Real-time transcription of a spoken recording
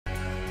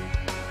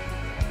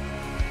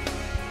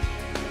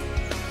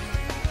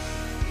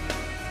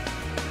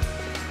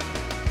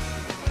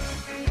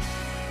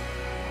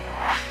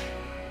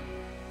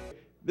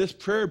this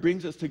prayer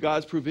brings us to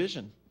God's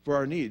provision for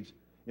our needs.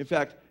 In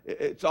fact,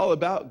 it's all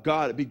about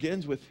God. It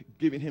begins with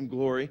giving him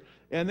glory.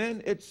 And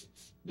then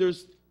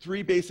there's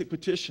three basic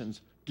petitions.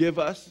 Give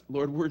us,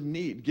 Lord, we're in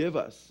need. Give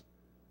us.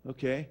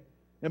 Okay?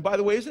 And by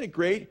the way, isn't it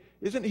great?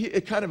 Isn't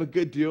it kind of a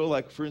good deal?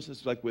 Like, for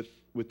instance, like with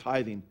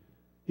tithing.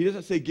 He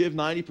doesn't say give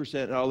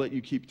 90% and I'll let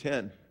you keep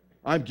 10.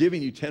 I'm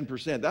giving you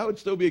 10%. That would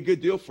still be a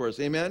good deal for us.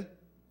 Amen?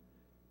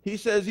 He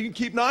says you can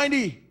keep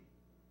 90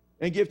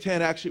 and give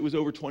 10. Actually, it was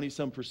over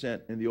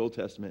 20-some% in the Old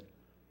Testament.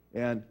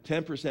 And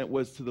 10%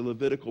 was to the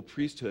Levitical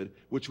priesthood,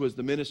 which was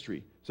the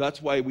ministry. So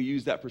that's why we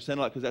use that percent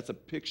a lot, because that's a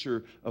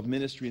picture of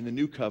ministry in the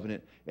New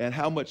Covenant. And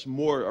how much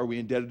more are we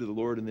indebted to the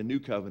Lord in the New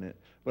Covenant?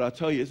 But I'll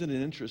tell you, isn't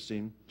it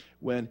interesting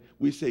when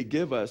we say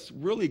give us,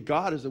 really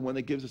God is the one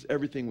that gives us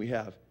everything we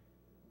have.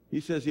 He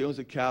says he owns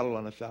the cattle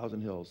on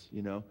 1,000 hills,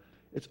 you know.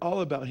 It's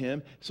all about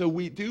him. So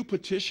we do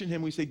petition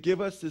him. We say, give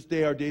us this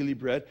day our daily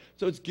bread.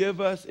 So it's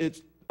give us,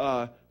 it's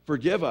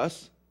forgive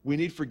us. We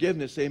need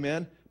forgiveness,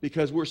 amen,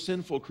 because we're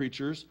sinful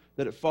creatures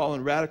that have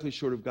fallen radically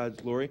short of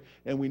God's glory,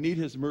 and we need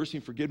his mercy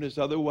and forgiveness.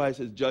 Otherwise,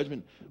 his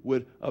judgment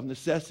would of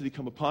necessity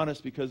come upon us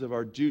because of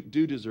our due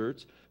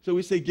deserts. So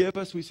we say, give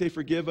us, we say,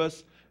 forgive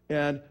us,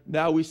 and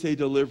now we say,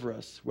 deliver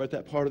us. We're at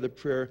that part of the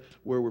prayer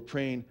where we're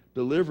praying,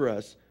 deliver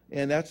us,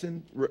 and that's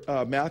in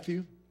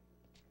Matthew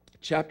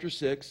chapter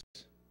 6.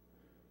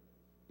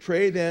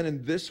 Pray then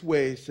in this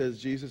way, says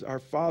Jesus, our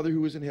Father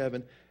who is in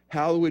heaven,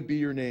 hallowed be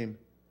your name.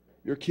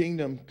 Your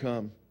kingdom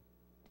come.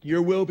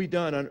 Your will be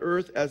done on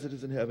earth as it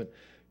is in heaven.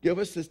 Give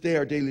us this day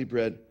our daily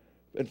bread,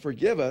 and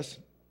forgive us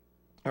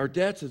our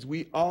debts as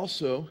we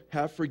also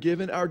have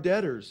forgiven our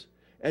debtors.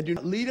 And do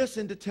not lead us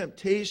into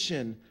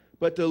temptation,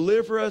 but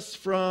deliver us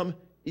from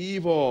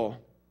evil.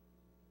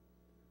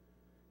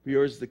 For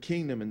yours is the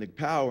kingdom and the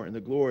power and the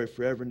glory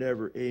forever and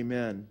ever.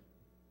 Amen.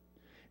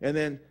 And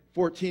then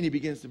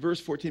verse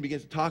 14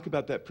 begins to talk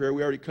about that prayer.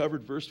 We already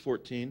covered verse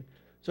 14.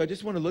 So I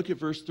just want to look at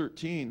verse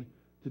 13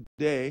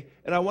 today,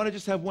 and I want to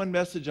just have one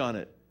message on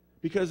it.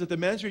 Because at the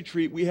men's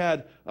retreat, we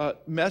had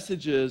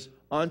messages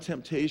on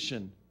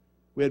temptation.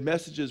 We had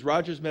messages.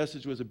 Roger's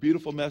message was a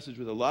beautiful message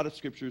with a lot of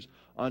scriptures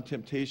on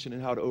temptation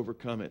and how to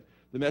overcome it.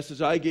 The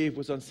message I gave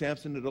was on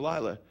Samson and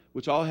Delilah,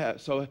 which all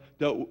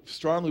dealt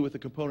strongly with the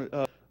component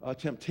of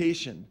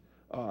temptation.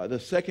 The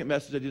second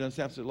message I did on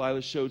Samson and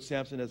Delilah showed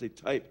Samson as a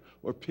type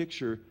or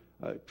picture,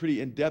 a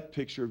pretty in-depth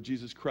picture of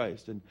Jesus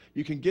Christ. And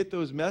you can get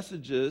those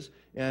messages,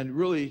 and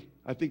really,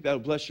 I think that'll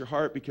bless your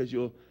heart because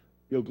you'll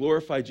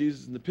glorify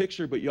Jesus in the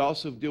picture, but you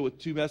also deal with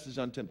two messages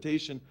on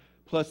temptation,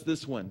 plus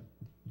this one.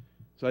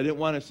 So I didn't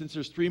want to, since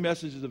there's three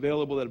messages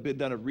available that have been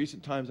done of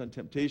recent times on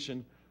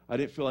temptation, I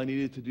didn't feel I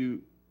needed to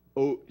do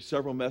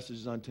several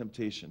messages on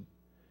temptation.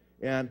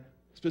 And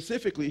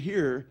specifically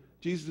here,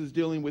 Jesus is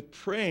dealing with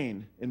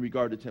praying in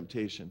regard to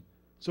temptation.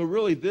 So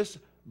really this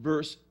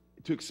verse,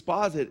 to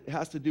exposit,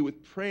 has to do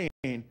with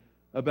praying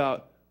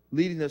about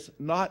leading us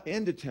not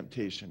into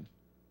temptation.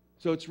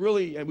 So it's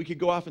really, and we could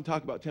go off and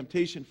talk about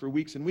temptation for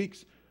weeks and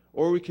weeks,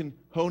 or we can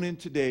hone in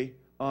today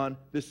on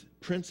this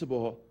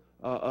principle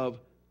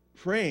of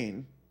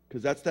praying,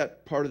 because that's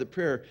that part of the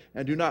prayer,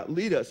 and do not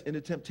lead us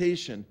into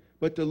temptation,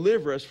 but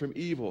deliver us from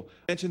evil.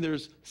 I mentioned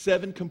there's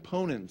 7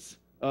 components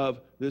of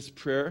this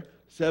prayer,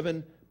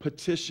 7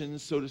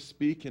 petitions, so to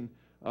speak, and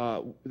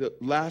the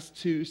last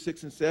 2,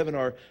 6 and 7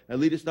 are, and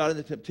lead us not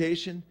into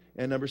temptation,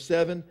 and number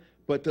 7,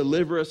 but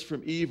deliver us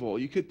from evil.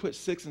 You could put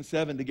 6 and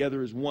 7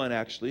 together as one,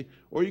 actually,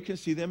 or you can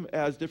see them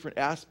as different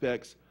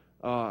aspects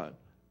of,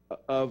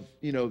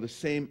 the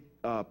same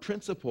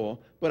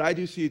principle, but I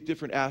do see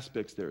different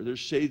aspects there. There's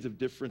shades of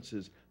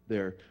differences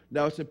there.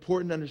 Now, it's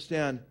important to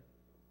understand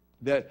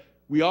that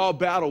we all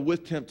battle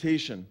with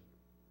temptation.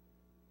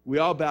 We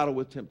all battle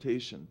with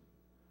temptation.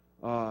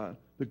 The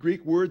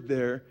Greek word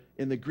there,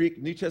 in the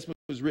Greek, New Testament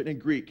was written in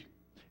Greek,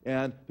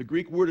 and the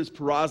Greek word is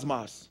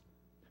parasmos.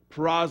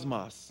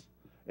 Parasmos.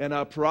 And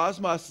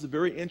parasmos is a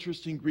very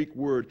interesting Greek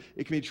word.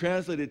 It can be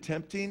translated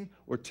tempting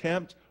or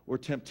tempt or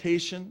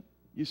temptation,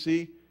 you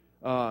see.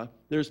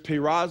 There's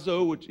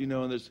perazo, which, and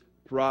there's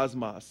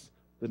parasmos.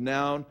 The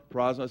noun,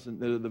 parasmos, and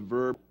the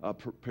verb,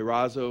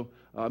 perazo,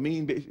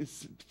 meaning it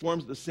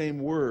forms the same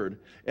word.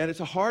 And it's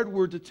a hard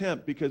word to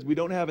tempt because we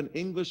don't have an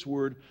English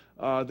word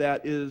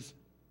that is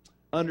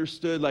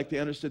understood like they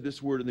understood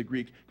this word in the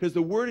Greek. Because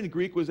the word in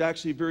Greek was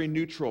actually very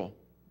neutral.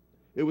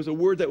 It was a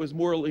word that was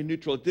morally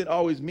neutral. It didn't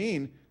always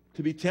mean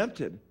to be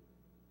tempted.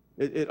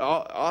 It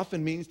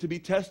often means to be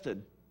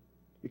tested.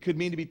 It could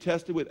mean to be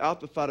tested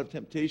without the thought of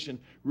temptation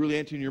really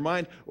entering your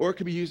mind, or it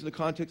could be used in the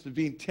context of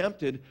being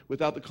tempted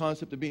without the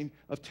concept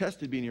of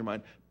tested being in your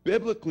mind.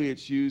 Biblically,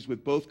 it's used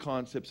with both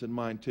concepts in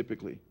mind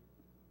typically.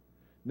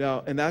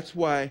 Now, and that's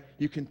why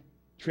you can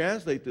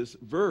translate this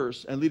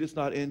verse and lead us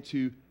not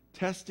into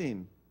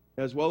testing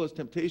as well as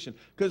temptation,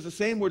 because the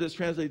same word is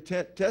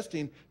translated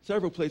testing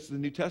several places in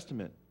the New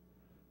Testament.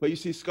 But you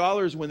see,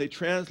 scholars, when they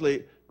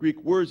translate Greek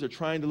words, they're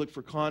trying to look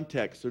for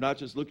context. They're not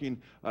just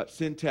looking at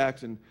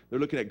syntax, and they're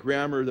looking at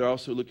grammar. They're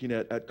also looking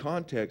at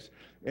context.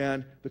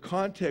 And the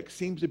context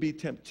seems to be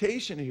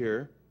temptation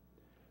here,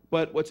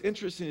 But what's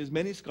interesting is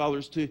many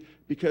scholars,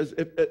 because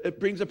it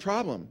brings a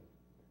problem.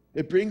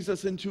 It brings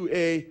us into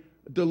a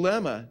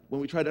dilemma when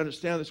we try to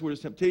understand this word as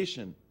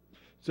temptation.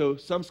 So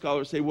some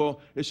scholars say, well,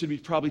 it should be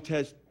probably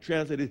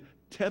translated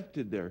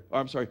tempted there. Or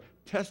I'm sorry,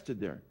 tested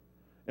there.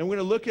 And we're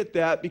going to look at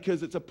that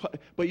because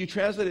but you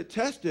translate it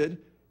tested,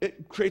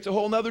 it creates a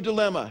whole other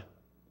dilemma.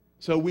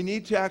 So we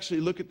need to actually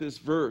look at this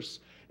verse.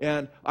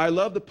 And I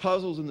love the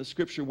puzzles in the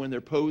scripture when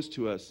they're posed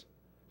to us,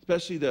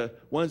 especially the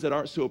ones that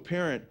aren't so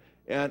apparent,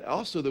 and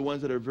also the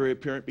ones that are very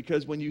apparent,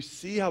 because when you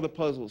see how the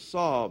puzzle is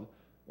solved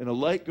and a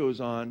light goes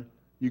on,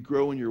 you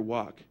grow in your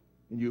walk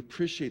and you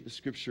appreciate the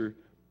scripture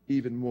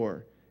even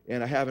more.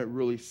 And I haven't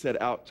really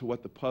set out to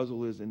what the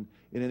puzzle is in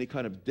any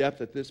kind of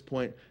depth at this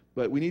point,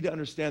 but we need to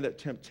understand that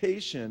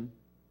temptation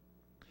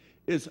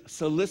is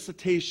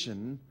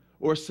solicitation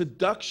or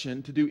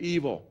seduction to do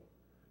evil.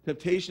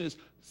 Temptation is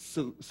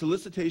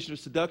solicitation or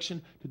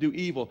seduction to do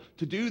evil,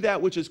 to do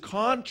that which is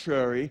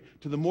contrary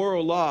to the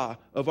moral law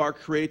of our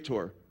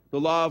Creator, the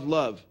law of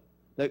love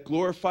that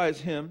glorifies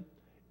Him,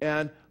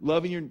 and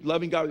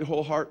loving God with your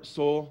whole heart,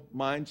 soul,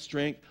 mind,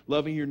 strength,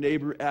 loving your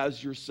neighbor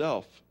as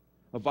yourself.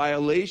 A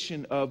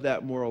violation of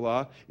that moral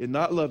law in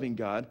not loving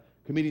God,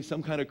 committing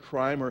some kind of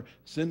crime or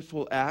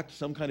sinful act,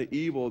 some kind of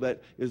evil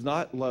that is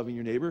not loving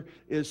your neighbor,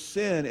 is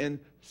sin. And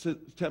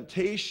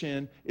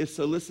temptation is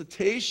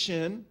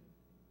solicitation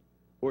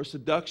or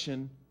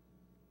seduction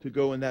to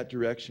go in that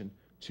direction,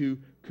 to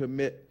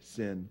commit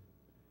sin.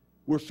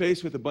 We're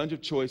faced with a bunch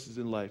of choices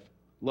in life.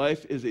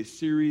 Life is a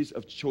series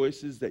of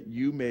choices that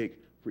you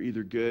make for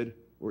either good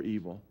or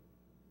evil,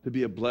 to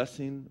be a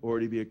blessing or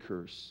to be a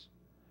curse.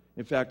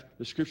 In fact,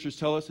 the scriptures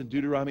tell us in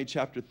Deuteronomy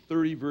chapter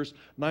 30, verse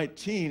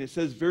 19, it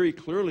says very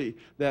clearly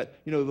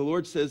that, the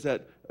Lord says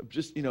that,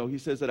 He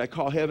says that I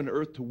call heaven and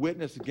earth to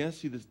witness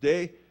against you this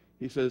day.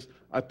 He says,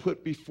 I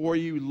put before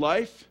you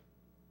life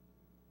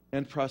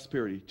and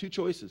prosperity. Two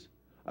choices.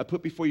 I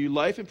put before you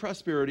life and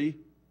prosperity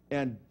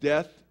and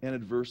death and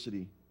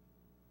adversity.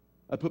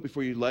 I put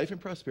before you life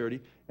and prosperity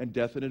and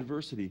death and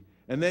adversity.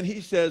 And then He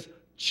says,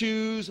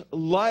 choose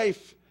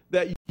life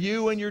that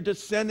you and your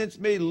descendants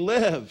may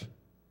live.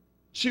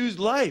 Choose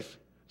life.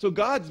 So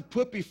God's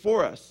put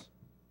before us,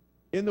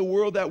 in the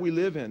world that we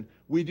live in,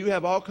 we do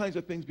have all kinds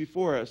of things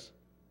before us,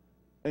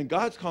 and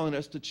God's calling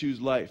us to choose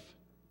life.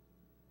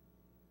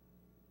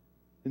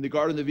 In the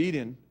Garden of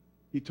Eden,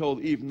 He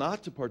told Eve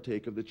not to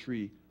partake of the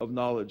tree of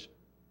knowledge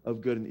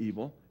of good and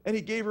evil, and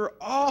He gave her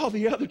all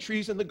the other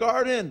trees in the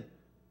garden,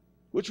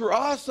 which were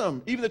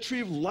awesome. Even the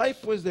tree of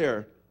life was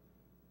there.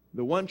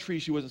 The one tree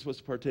she wasn't supposed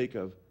to partake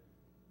of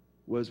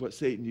was what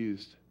Satan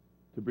used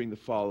to bring the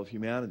fall of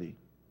humanity.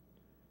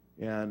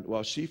 And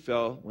while she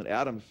fell, when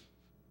Adam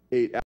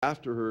ate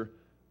after her,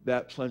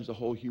 that plunged the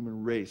whole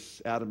human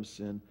race. Adam's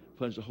sin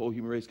plunged the whole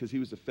human race because he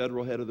was the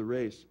federal head of the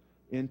race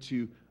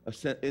into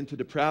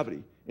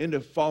depravity,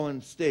 into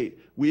fallen state.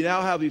 We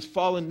now have these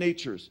fallen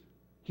natures.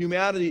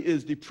 Humanity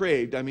is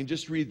depraved. I mean,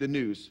 just read the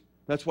news.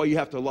 That's why you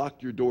have to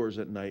lock your doors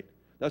at night.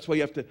 That's why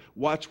you have to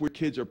watch where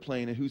kids are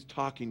playing and who's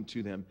talking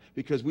to them,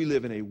 because we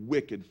live in a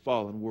wicked,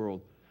 fallen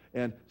world.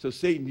 And so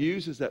Satan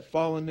uses that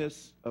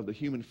fallenness of the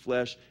human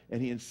flesh,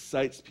 and he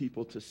incites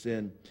people to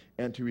sin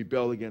and to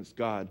rebel against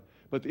God.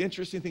 But the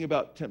interesting thing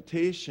about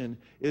temptation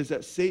is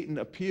that Satan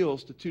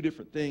appeals to two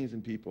different things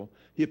in people.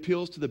 He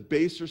appeals to the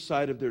baser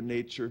side of their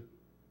nature,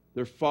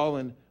 their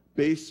fallen,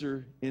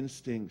 baser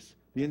instincts,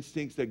 the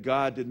instincts that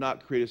God did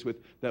not create us with,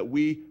 that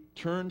we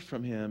turned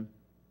from Him,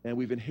 and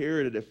we've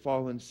inherited a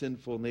fallen,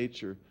 sinful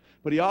nature.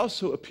 But he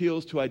also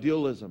appeals to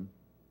idealism.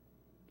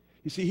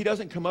 You see, he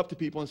doesn't come up to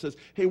people and says,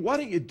 hey, why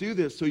don't you do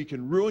this so you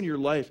can ruin your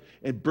life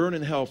and burn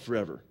in hell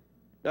forever?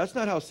 That's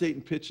not how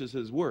Satan pitches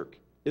his work,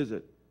 is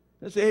it?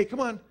 They say, hey, come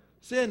on,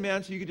 sin,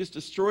 man, so you can just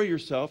destroy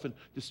yourself and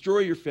destroy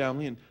your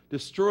family and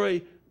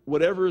destroy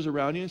whatever is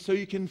around you, and so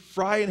you can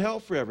fry in hell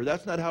forever.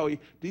 That's not how he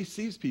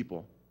deceives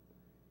people.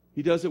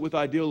 He does it with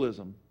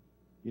idealism.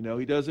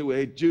 He does it with,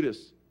 hey,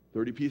 Judas,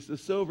 30 pieces of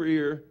silver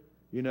here.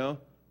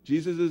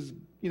 Jesus is,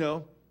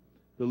 the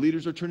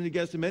leaders are turning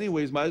against him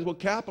anyways. Might as well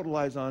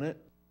capitalize on it.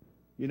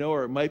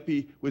 Or it might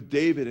be with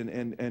David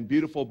and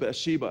beautiful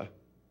Bathsheba.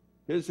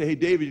 He doesn't say, hey,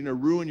 David, you're going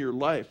to ruin your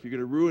life. You're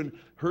going to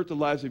hurt the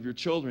lives of your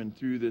children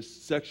through this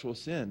sexual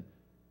sin.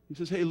 He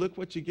says, hey, look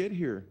what you get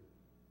here.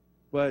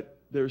 But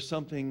there's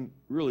something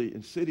really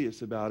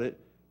insidious about it,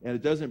 and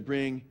it doesn't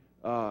bring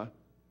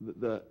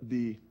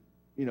the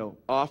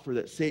offer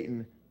that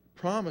Satan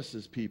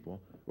promises people.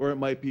 Or it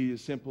might be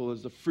as simple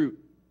as the fruit,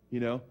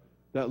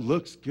 that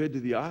looks good to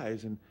the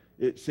eyes. And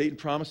Satan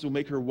promises will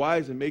make her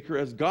wise and make her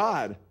as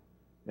God.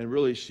 And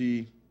really,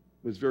 she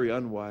was very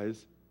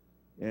unwise,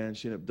 and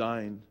she ended up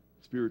dying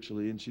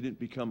spiritually, and she didn't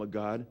become a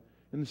God.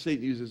 And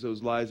Satan uses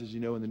those lies, as you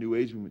know, in the New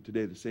Age movement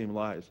today, the same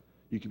lies.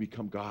 You can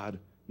become God,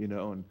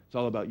 and it's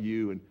all about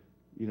you, and,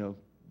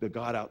 the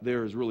God out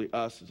there is really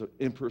us. It's an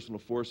impersonal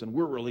force, and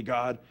we're really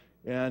God.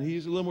 And he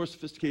uses a little more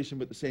sophistication,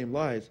 but the same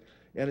lies.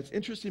 And it's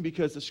interesting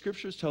because the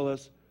scriptures tell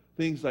us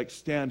things like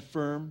stand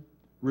firm,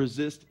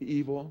 resist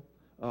evil.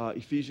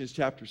 Ephesians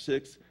chapter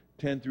 6,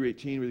 10 through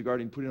 18,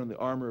 regarding putting on the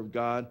armor of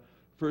God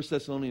 1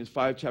 Thessalonians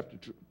 5, chapter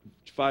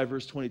 5,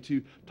 verse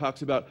 22,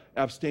 talks about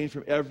abstain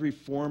from every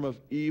form of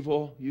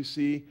evil, you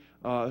see.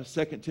 2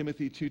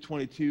 Timothy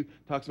 2:22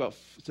 talks about,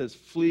 says,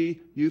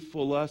 flee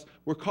youthful lust.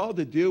 We're called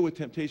to deal with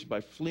temptation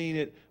by fleeing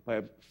it,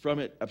 from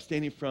it,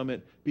 abstaining from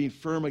it, being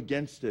firm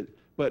against it.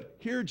 But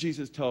here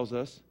Jesus tells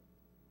us,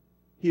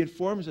 he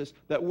informs us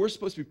that we're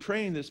supposed to be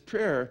praying this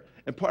prayer,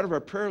 and part of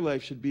our prayer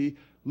life should be,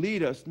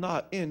 lead us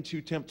not into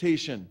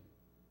temptation,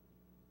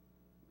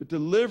 but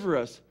deliver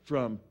us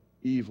from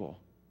evil.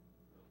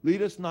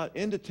 Lead us not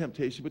into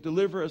temptation, but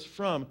deliver us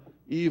from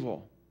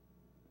evil.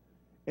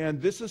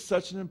 And this is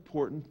such an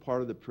important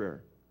part of the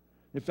prayer.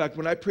 In fact,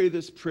 when I pray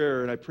this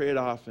prayer, and I pray it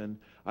often,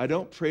 I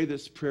don't pray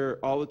this prayer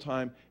all the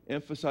time,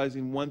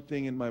 emphasizing one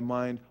thing in my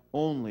mind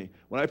only.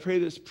 When I pray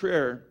this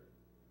prayer,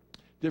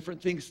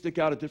 different things stick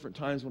out at different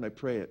times when I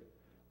pray it.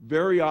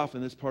 Very often,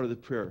 this part of the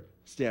prayer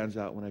stands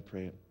out when I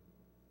pray it.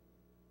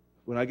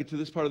 When I get to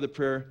this part of the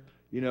prayer,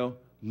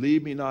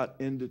 lead me not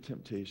into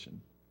temptation.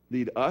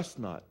 Lead us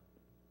not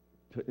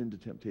into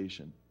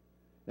temptation.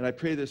 And I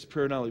pray this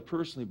prayer not only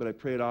personally, but I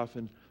pray it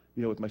often,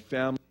 with my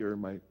family or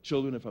my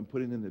children if I'm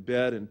putting them to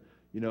bed. And,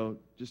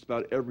 just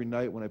about every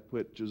night when I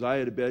put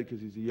Josiah to bed,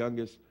 because he's the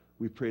youngest,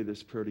 we pray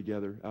this prayer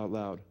together out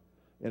loud.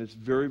 And it's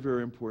very,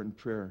 very important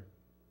prayer.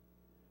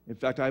 In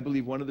fact, I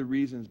believe one of the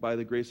reasons, by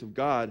the grace of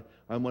God,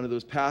 I'm one of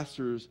those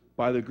pastors,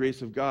 by the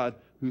grace of God,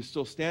 who's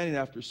still standing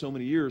after so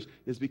many years,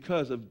 is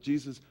because of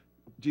Jesus'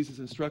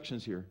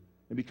 instructions here.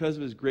 And because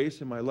of his grace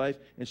in my life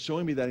and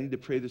showing me that I need to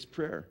pray this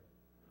prayer.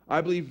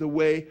 I believe the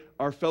way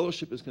our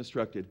fellowship is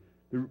constructed,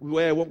 the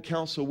way I won't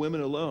counsel women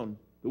alone,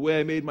 the way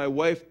I made my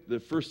wife the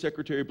first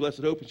secretary of Blessed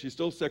Hope, and she's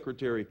still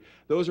secretary,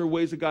 those are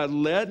ways that God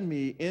led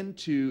me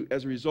into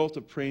as a result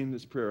of praying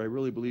this prayer. I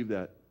really believe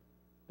that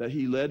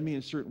he led me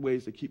in certain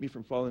ways to keep me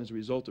from falling as a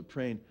result of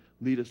praying,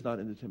 lead us not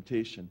into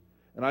temptation.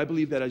 And I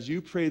believe that as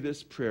you pray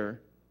this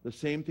prayer, the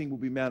same thing will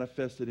be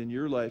manifested in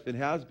your life, and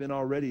has been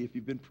already if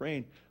you've been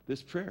praying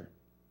this prayer.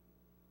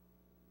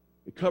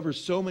 It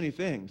covers so many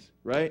things,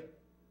 right?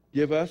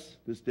 Give us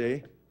this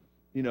day,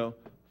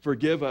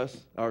 forgive us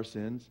our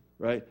sins,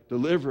 right?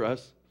 Deliver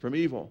us from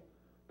evil.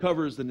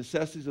 Covers the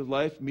necessities of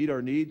life, meet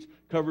our needs.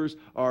 Covers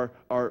our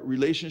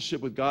relationship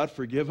with God,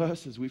 forgive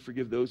us as we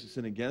forgive those who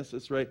sin against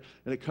us, right?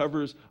 And it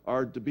covers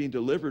our being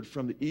delivered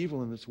from the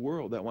evil in this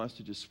world that wants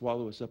to just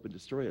swallow us up and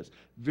destroy us.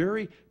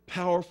 Very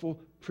powerful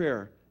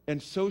prayer,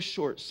 and so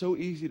short, so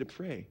easy to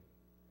pray.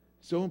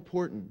 So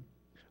important.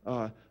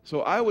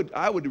 So I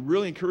would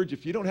really encourage you,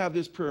 if you don't have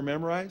this prayer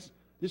memorized,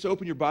 just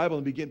open your Bible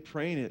and begin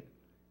praying it,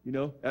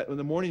 in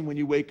the morning when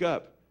you wake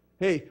up.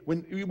 Hey,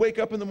 when you wake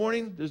up in the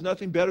morning, there's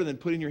nothing better than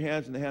putting your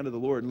hands in the hand of the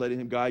Lord and letting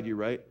him guide you,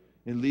 right?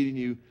 And leading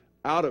you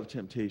out of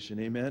temptation,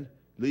 amen?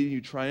 Leading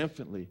you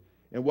triumphantly.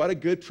 And what a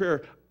good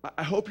prayer.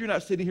 I hope you're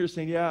not sitting here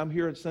saying, yeah, I'm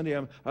here on Sunday,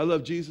 I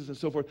love Jesus and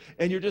so forth,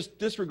 and you're just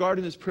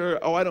disregarding this prayer.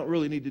 Oh, I don't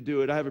really need to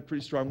do it. I have a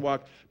pretty strong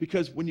walk.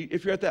 Because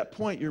if you're at that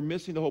point, you're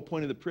missing the whole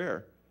point of the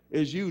prayer,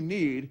 is you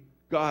need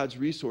God's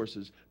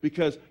resources,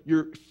 because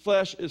your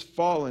flesh is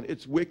fallen,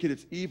 it's wicked,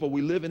 it's evil.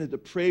 We live in a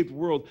depraved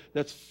world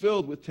that's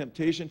filled with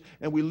temptation,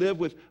 and we live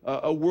with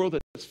a world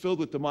that's filled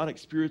with demonic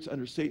spirits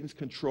under Satan's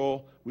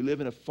control. We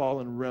live in a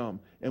fallen realm,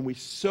 and we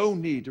so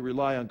need to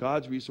rely on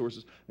God's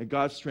resources and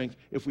God's strength.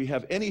 If we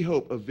have any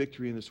hope of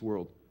victory in this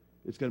world,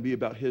 it's going to be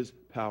about his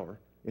power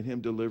and him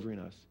delivering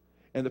us.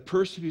 And the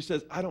person who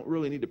says, I don't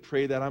really need to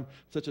pray that, I'm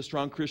such a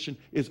strong Christian,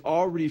 is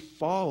already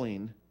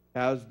falling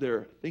as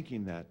they're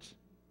thinking that.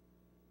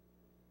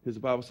 Because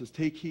the Bible says,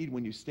 take heed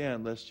when you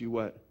stand, lest you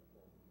what?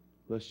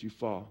 Lest you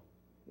fall.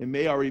 It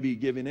may already be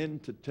giving in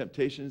to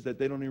temptations that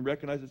they don't even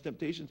recognize as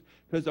temptations,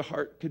 because the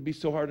heart could be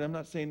so hard. And I'm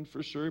not saying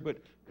for sure, but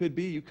could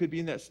be. You could be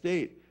in that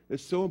state.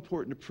 It's so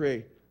important to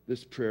pray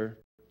this prayer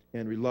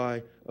and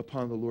rely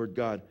upon the Lord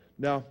God.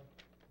 Now,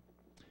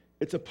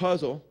 it's a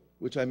puzzle,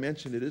 which I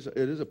mentioned. It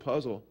is a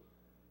puzzle.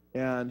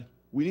 And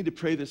we need to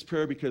pray this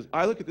prayer, because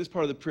I look at this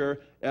part of the prayer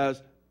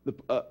as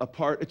a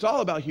part. It's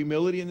all about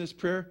humility in this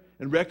prayer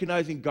and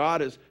recognizing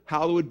God as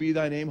hallowed be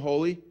thy name,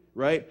 holy,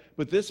 right?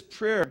 But this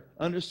prayer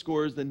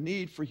underscores the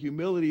need for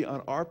humility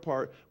on our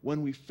part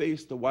when we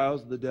face the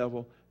wiles of the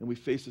devil and we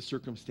face the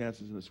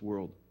circumstances in this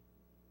world.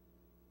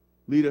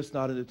 Lead us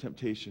not into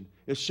temptation.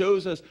 It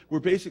shows us, we're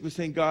basically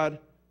saying, God,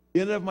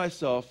 in and of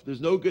myself,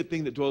 there's no good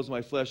thing that dwells in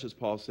my flesh, as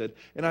Paul said,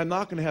 and I'm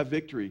not going to have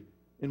victory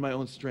in my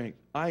own strength.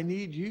 I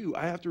need you.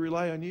 I have to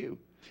rely on you.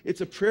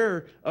 It's a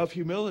prayer of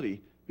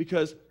humility,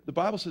 because the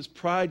Bible says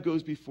pride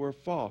goes before a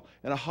fall,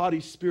 and a haughty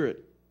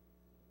spirit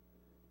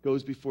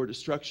goes before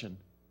destruction.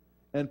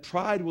 And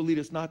pride will lead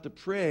us not to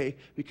pray,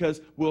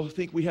 because we'll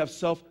think we have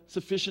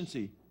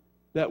self-sufficiency,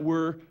 that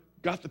we're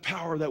got the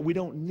power, that we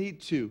don't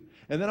need to.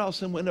 And then all of a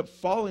sudden we'll end up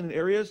falling in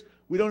areas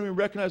we don't even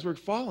recognize we're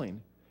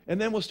falling.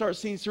 And then we'll start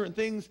seeing certain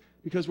things,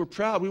 because we're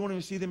proud, we won't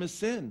even see them as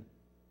sin.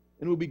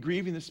 And we'll be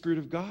grieving the Spirit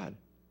of God.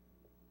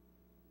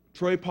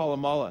 Troy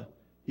Polamalu,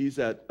 he's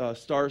at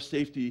Star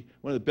Safety,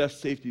 one of the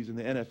best safeties in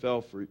the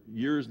NFL for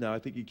years now. I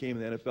think he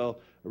came in the NFL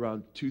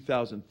around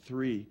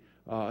 2003.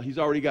 He's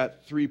already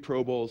got 3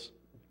 Pro Bowls,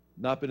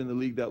 not been in the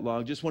league that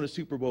long. Just won a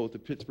Super Bowl with the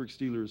Pittsburgh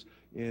Steelers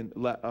in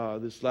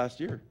this last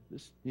year.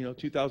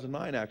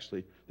 2009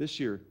 actually. This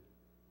year,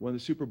 won the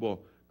Super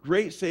Bowl.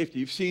 Great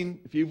safety.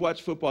 If you've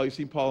watched football, you've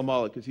seen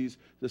Polamalu because he's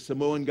the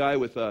Samoan guy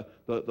with the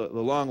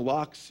long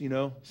locks,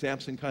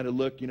 Samson kind of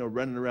look,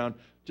 running around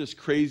just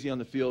crazy on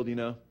the field,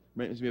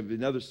 Reminds me of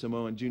another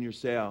Samoan, Junior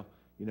Seau,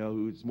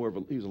 who's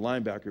he was a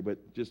linebacker,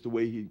 but just the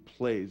way he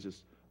plays,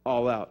 just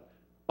all out.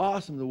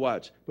 Awesome to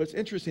watch. But it's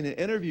interesting, in an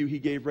interview he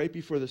gave right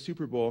before the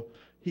Super Bowl,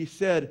 he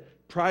said,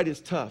 pride is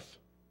tough.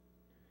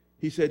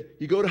 He said,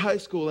 you go to high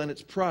school and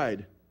it's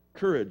pride,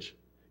 courage.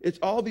 It's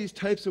all these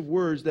types of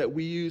words that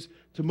we use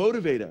to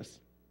motivate us.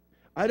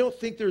 I don't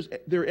think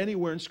they're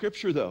anywhere in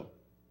Scripture, though.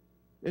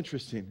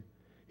 Interesting.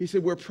 He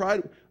said, where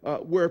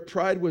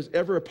pride was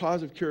ever a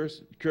positive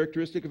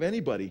characteristic of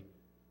anybody.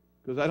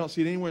 Because I don't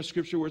see it anywhere in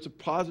Scripture where it's a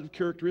positive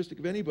characteristic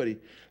of anybody.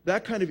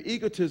 That kind of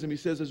egotism, he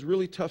says, is a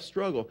really tough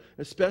struggle,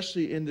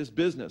 especially in this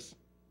business,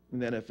 in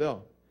the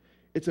NFL.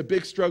 It's a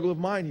big struggle of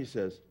mine, he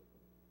says.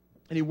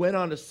 And he went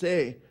on to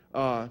say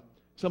some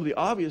of the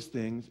obvious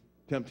things,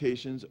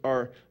 temptations,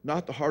 are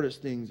not the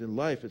hardest things in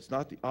life. It's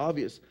not the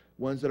obvious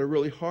ones that are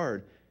really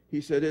hard. He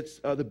said it's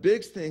the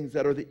big things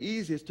that are the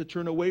easiest to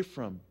turn away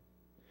from.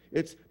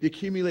 It's the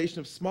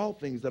accumulation of small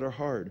things that are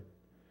hard.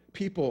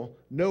 People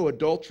know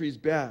adultery is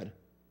bad.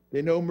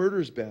 They know murder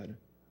is bad.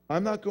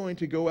 I'm not going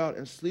to go out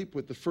and sleep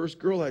with the first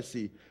girl I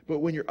see. But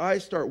when your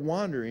eyes start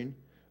wandering,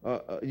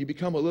 you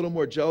become a little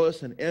more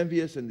jealous and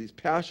envious, and these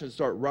passions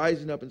start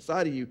rising up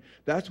inside of you,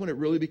 that's when it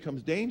really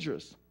becomes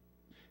dangerous.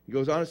 He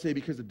goes on to say,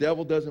 because the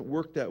devil doesn't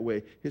work that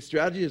way. His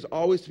strategy is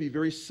always to be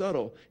very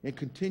subtle and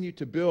continue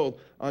to build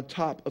on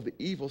top of the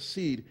evil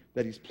seed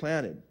that he's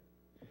planted.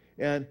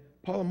 And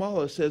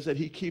Polamalu says that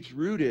he keeps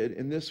rooted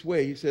in this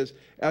way. He says,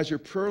 as your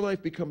prayer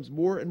life becomes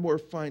more and more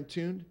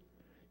fine-tuned,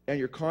 and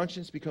your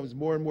conscience becomes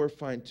more and more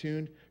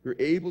fine-tuned, you're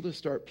able to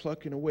start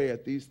plucking away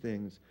at these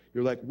things.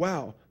 You're like,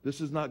 wow, this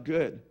is not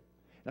good.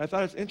 And I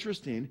thought it's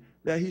interesting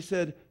that he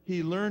said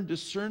he learned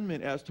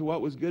discernment as to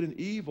what was good and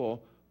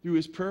evil through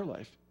his prayer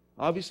life.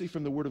 Obviously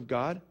from the Word of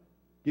God,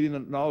 getting a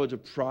knowledge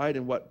of pride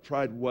and what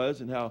pride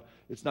was and how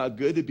it's not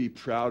good to be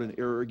proud and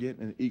arrogant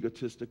and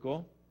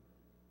egotistical.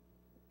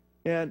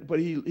 But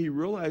he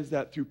realized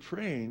that through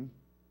praying,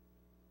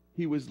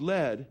 he was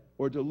led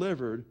or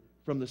delivered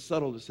from the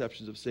subtle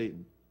deceptions of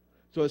Satan.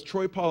 So as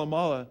Troy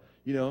Polamalu,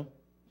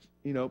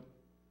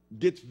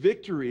 gets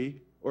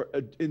victory or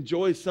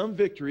enjoys some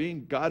victory,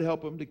 and God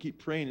help him to keep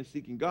praying and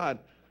seeking God,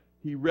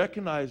 he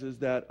recognizes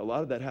that a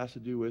lot of that has to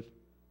do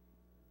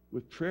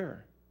with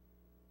prayer.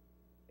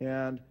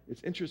 And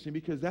it's interesting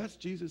because that's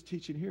Jesus'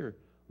 teaching here.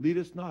 Lead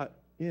us not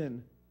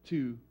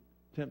into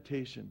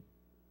temptation,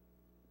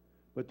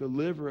 but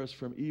deliver us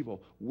from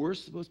evil. We're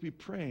supposed to be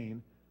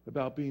praying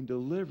about being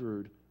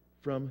delivered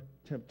from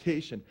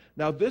temptation.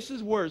 Now, this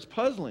is where it's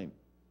puzzling.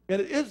 And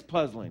it is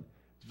puzzling.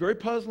 It's very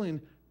puzzling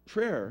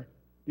prayer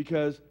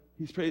because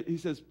he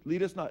says,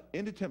 lead us not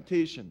into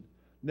temptation.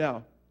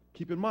 Now,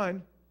 keep in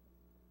mind,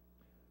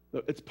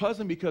 it's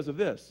puzzling because of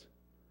this.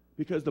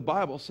 Because the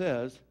Bible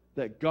says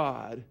that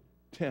God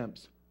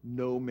tempts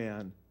no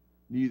man,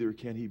 neither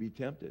can he be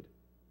tempted.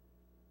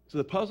 So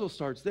the puzzle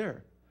starts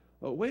there.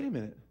 Oh, wait a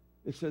minute.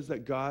 It says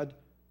that God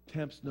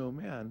tempts no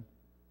man,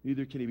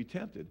 neither can he be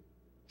tempted.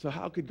 So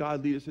how could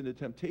God lead us into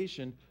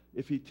temptation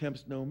if he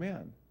tempts no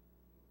man?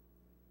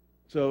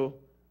 So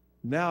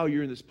now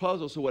you're in this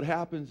puzzle. So what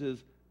happens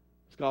is,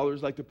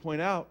 scholars like to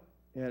point out,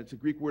 and it's a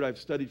Greek word I've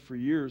studied for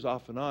years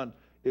off and on,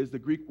 is the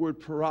Greek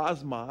word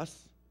parasmos.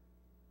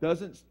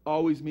 Doesn't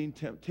always mean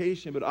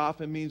temptation, but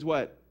often means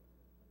what?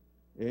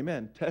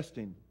 Amen,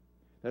 testing.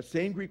 That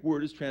same Greek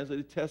word is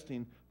translated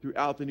testing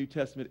throughout the New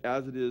Testament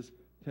as it is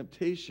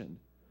temptation.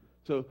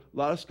 So a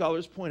lot of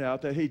scholars point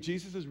out that, hey,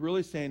 Jesus is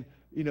really saying,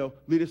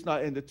 lead us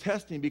not into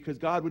testing because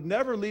God would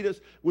never lead us,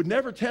 would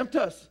never tempt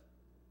us.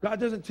 God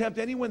doesn't tempt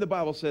anyone, the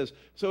Bible says.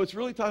 So it's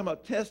really talking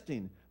about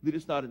testing. Lead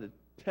us not into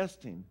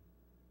testing.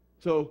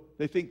 So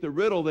they think the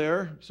riddle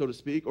there, so to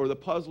speak, or the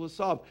puzzle is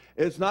solved.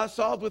 It's not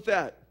solved with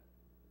that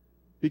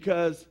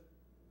because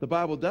the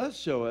Bible does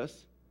show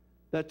us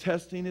that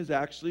testing is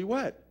actually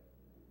what?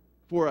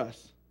 For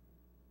us.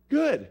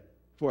 Good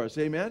for us.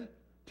 Amen?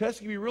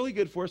 Testing can be really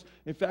good for us.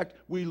 In fact,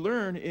 we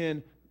learn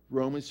in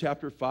Romans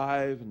chapter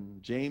 5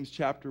 and James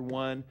chapter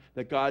 1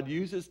 that God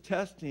uses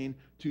testing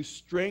to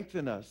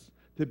strengthen us,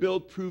 to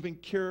build proven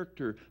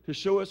character, to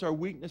show us our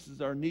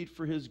weaknesses, our need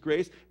for his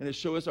grace, and to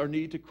show us our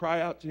need to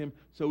cry out to him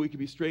so we can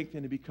be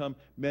strengthened and become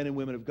men and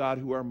women of God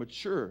who are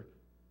mature.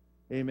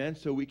 Amen?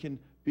 So we can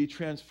be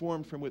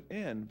transformed from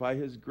within by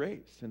his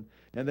grace, and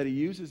that he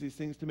uses these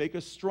things to make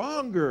us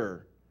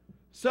stronger.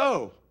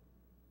 So,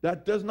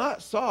 that does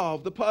not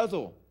solve the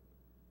puzzle.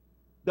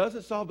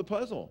 Doesn't solve the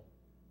puzzle.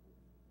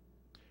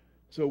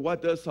 So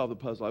what does solve the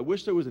puzzle? I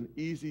wish there was an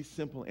easy,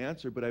 simple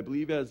answer, but I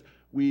believe as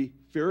we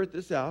ferret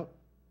this out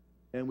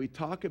and we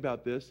talk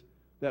about this,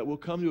 that we'll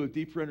come to a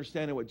deeper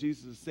understanding of what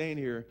Jesus is saying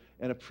here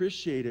and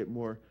appreciate it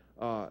more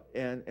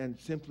and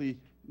simply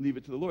leave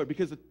it to the Lord.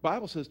 Because the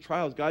Bible says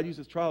trials, God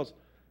uses trials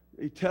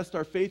He tests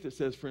our faith, it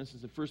says, for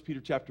instance, in 1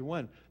 Peter chapter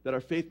 1, that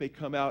our faith may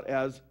come out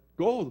as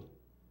gold.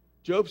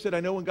 Job said, I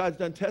know when God's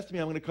done testing me,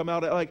 I'm going to come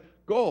out like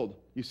gold,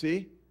 you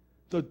see?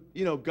 So,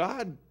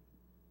 God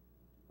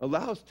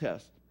allows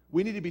tests.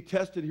 We need to be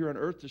tested here on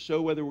earth to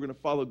show whether we're going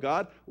to follow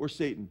God or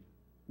Satan.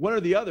 One or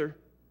the other.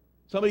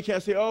 Somebody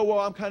can't say, oh, well,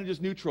 I'm kind of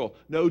just neutral.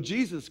 No,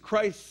 Jesus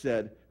Christ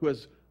said,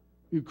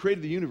 who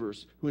created the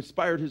universe, who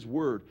inspired his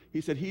word, he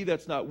said, he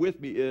that's not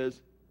with me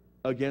is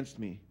against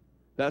me.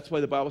 That's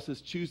why the Bible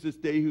says, choose this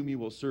day whom you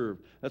will serve.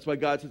 That's why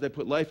God says, I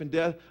put life and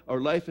death,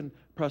 or life and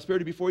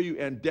prosperity before you,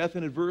 and death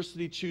and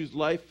adversity. Choose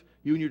life,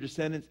 you and your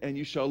descendants, and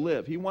you shall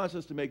live. He wants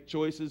us to make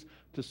choices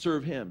to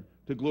serve him,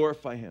 to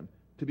glorify him,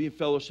 to be in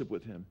fellowship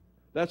with him.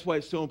 That's why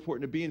it's so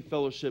important to be in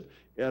fellowship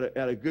at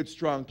a good,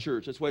 strong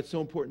church. That's why it's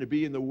so important to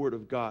be in the Word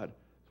of God.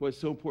 That's why it's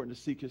so important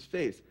to seek his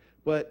face.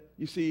 But,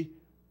 you see,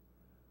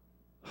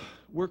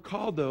 we're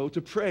called, though,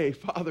 to pray,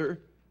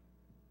 Father,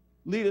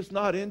 lead us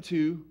not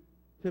into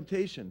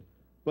temptation,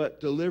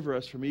 but deliver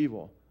us from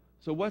evil.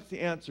 So what's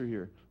the answer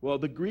here? Well,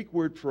 the Greek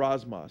word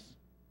parosmos.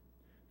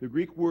 The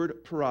Greek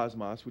word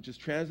parosmos, which is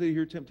translated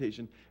here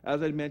temptation,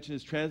 as I mentioned,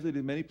 is translated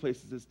in many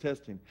places as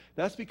testing.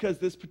 That's because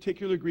this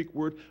particular Greek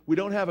word, we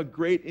don't have a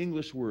great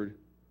English word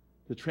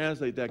to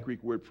translate that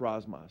Greek word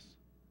parosmos.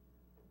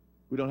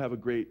 We don't have a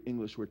great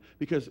English word.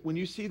 Because when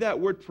you see that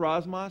word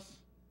parosmos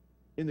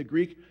in the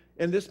Greek,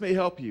 and this may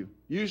help you.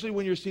 Usually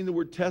when you're seeing the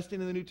word testing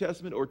in the New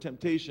Testament or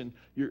temptation,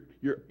 you're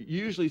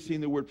usually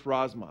seeing the word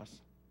parosmos.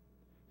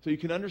 So you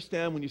can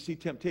understand when you see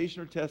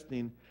temptation or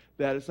testing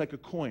that it's like a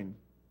coin.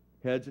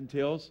 Heads and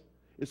tails.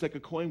 It's like a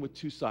coin with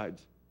two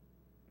sides.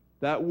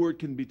 That word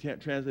can be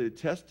translated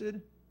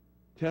tested,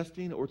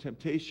 testing, or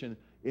temptation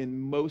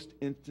in most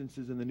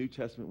instances in the New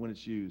Testament when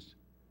it's used.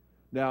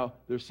 Now,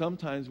 there's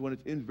sometimes when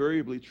it's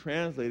invariably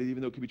translated,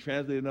 even though it can be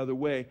translated another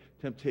way,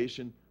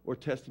 temptation or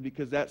testing,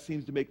 because that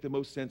seems to make the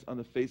most sense on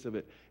the face of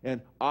it.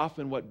 And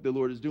often what the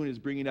Lord is doing is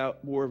bringing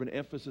out more of an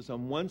emphasis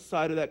on one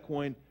side of that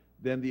coin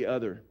than the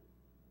other.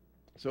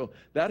 So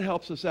that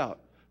helps us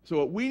out. So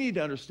what we need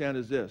to understand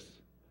is this.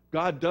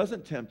 God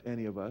doesn't tempt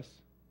any of us,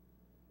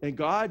 and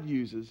God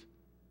uses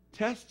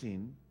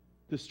testing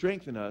to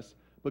strengthen us,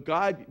 but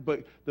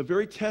the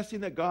very testing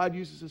that God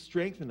uses to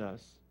strengthen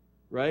us,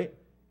 right,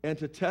 and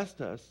to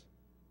test us,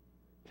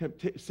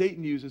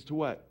 Satan uses to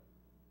what?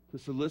 To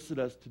solicit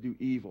us to do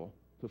evil,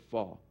 to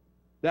fall.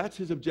 That's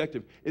his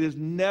objective. It is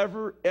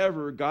never,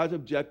 ever God's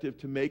objective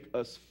to make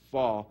us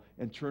fall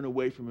and turn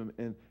away from him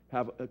and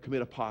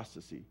commit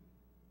apostasy.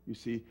 You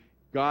see,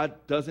 God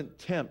doesn't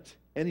tempt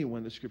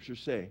anyone, the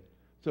scriptures say.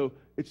 So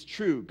it's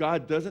true,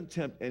 God doesn't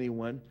tempt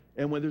anyone,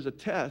 and when there's a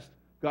test,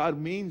 God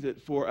means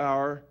it for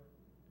our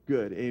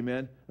good.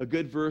 Amen? A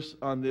good verse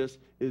on this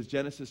is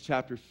Genesis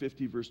chapter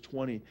 50, verse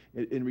 20,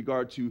 in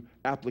regard to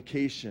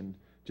application.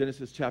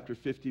 Genesis chapter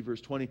 50,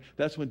 verse 20.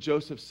 That's when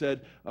Joseph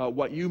said,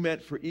 what you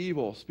meant for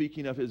evil,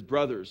 speaking of his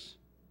brothers,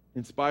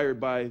 inspired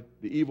by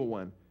the evil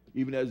one,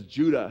 even as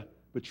Judah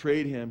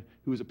betrayed him,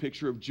 who is a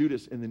picture of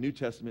Judas in the New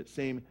Testament,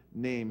 same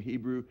name,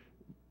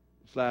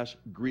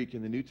 Hebrew/Greek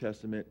in the New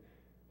Testament,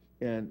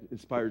 and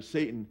inspired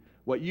Satan.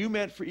 What you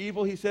meant for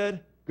evil, he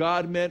said,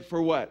 God meant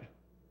for what?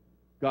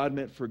 God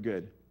meant for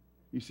good.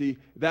 You see,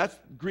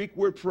 that Greek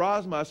word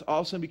parosmos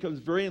also becomes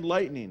very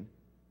enlightening,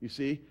 you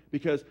see,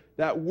 because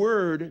that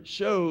word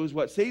shows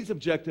what Satan's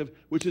objective,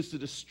 which is to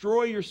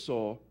destroy your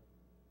soul,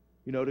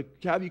 to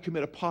have you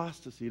commit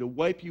apostasy, to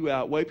wipe you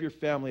out, wipe your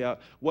family out,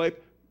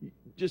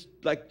 just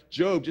like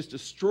Job, just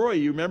destroy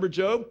you. Remember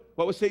Job?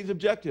 What was Satan's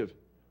objective?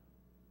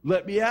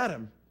 Let me at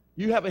him.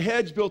 You have a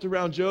hedge built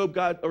around Job,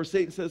 God, or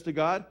Satan says to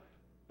God,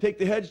 take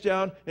the hedge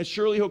down, and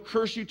surely he'll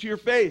curse you to your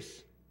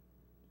face.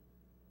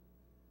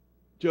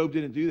 Job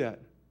didn't do that.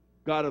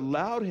 God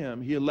allowed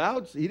him. He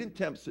didn't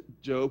tempt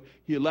Job.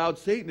 He allowed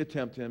Satan to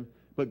tempt him,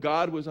 but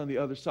God was on the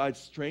other side,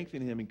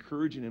 strengthening him,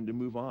 encouraging him to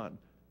move on.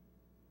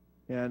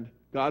 And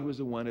God was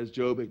the one, as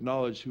Job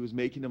acknowledged, who was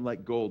making him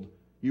like gold.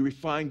 You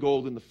refine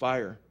gold in the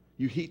fire.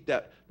 You heat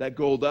that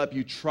gold up.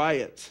 You try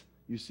it,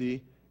 you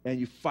see, and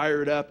you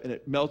fire it up, and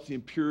it melts the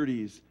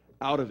impurities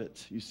out of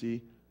it, you see.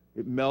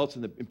 It melts,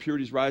 and the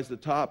impurities rise to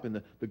the top,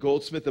 and the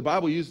goldsmith, the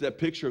Bible uses that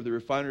picture of the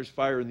refiner's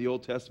fire in the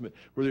Old Testament,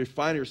 where the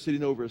refiner is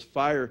sitting over the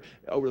fire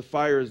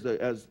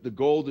as the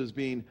gold is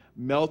being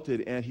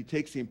melted, and he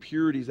takes the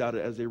impurities out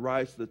as they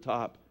rise to the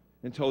top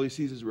until he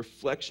sees his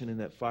reflection in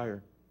that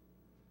fire,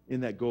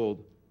 in that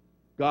gold.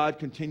 God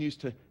continues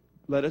to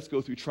let us go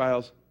through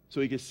trials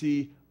so he can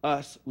see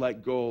us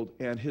like gold,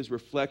 and his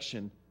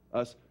reflection,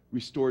 us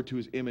restored to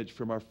his image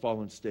from our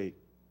fallen state.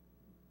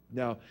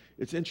 Now,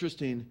 it's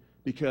interesting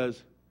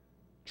because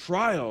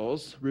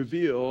trials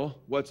reveal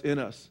what's in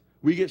us.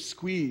 We get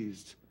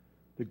squeezed.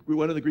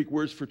 One of the Greek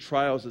words for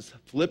trials is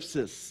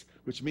thlipsis,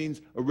 which means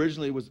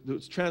originally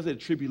it's translated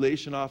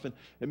tribulation often.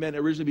 It meant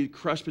originally to be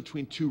crushed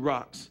between two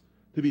rocks,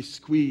 to be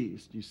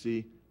squeezed, you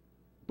see.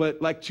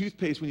 But like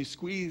toothpaste, when you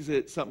squeeze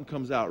it, something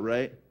comes out,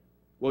 right?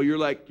 Well, you're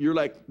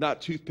like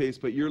not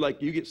toothpaste, but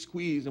you get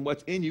squeezed, and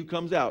what's in you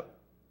comes out.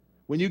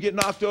 When you get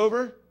knocked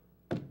over,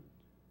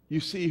 you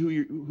see who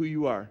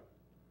you are.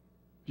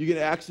 If You get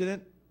an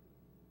accident,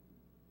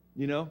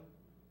 you know,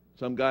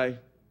 some guy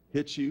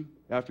hits you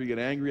after you get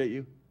angry at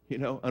you, you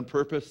know, on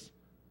purpose.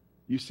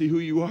 You see who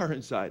you are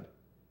inside,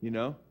 you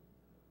know.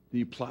 Do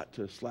you plot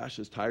to slash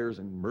his tires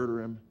and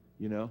murder him,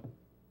 you know?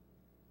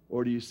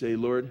 Or do you say,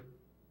 Lord,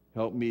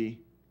 help me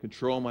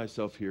control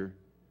myself here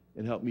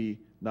and help me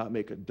not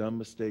make a dumb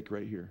mistake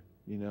right here,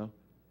 you know?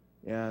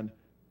 And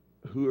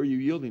who are you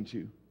yielding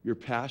to? Your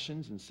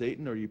passions and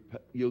Satan, or are you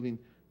yielding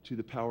to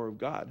the power of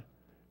God?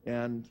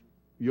 And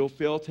you'll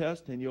fail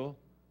test and you'll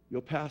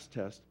pass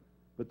test.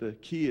 But the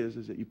key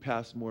is that you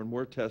pass more and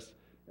more tests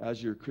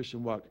as your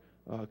Christian walk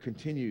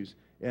continues.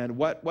 And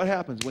what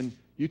happens when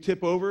you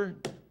tip over?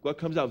 What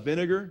comes out?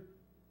 Vinegar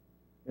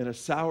and a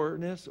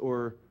sourness,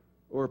 or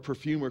a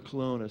perfume or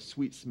cologne, a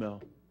sweet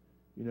smell.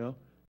 You know,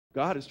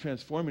 God is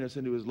transforming us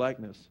into his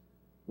likeness.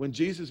 When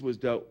Jesus was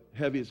dealt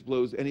heaviest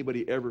blows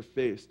anybody ever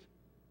faced,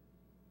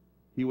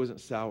 he wasn't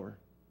sour.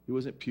 He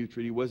wasn't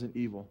putrid. He wasn't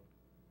evil.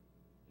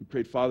 He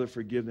prayed, Father,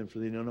 forgive them, for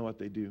they don't know what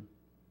they do.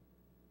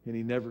 And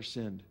he never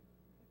sinned.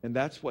 And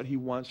that's what he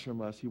wants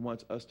from us. He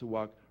wants us to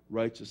walk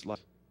righteous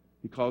lives.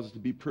 He calls us to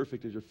be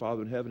perfect as your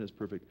Father in heaven is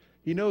perfect.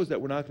 He knows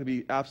that we're not going to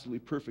be absolutely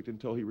perfect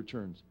until he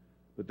returns.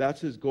 But that's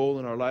his goal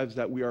in our lives,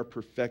 that we are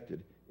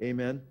perfected.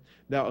 Amen?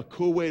 Now, a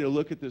cool way to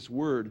look at this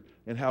word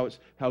and how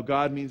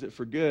God means it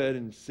for good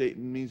and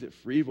Satan means it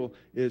for evil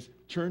is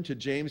turn to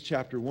James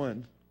chapter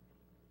 1.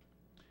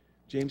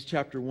 James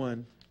chapter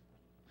 1.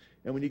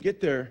 And when you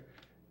get there,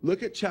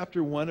 look at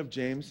chapter 1 of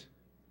James,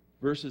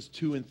 verses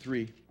 2 and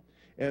 3.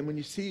 And when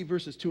you see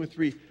verses 2 and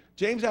 3,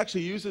 James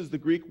actually uses the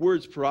Greek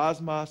words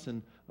parasmos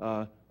and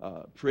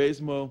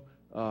praismo,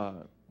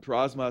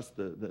 parasmos,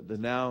 the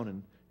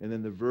noun, and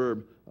then the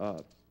verb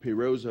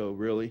perozo,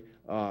 really,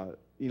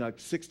 like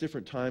 6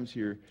 different times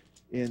here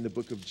in the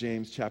book of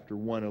James, chapter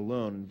 1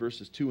 alone, in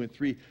verses 2 and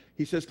 3.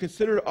 He says,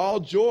 consider it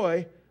all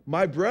joy,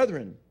 my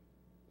brethren,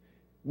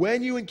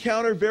 when you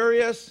encounter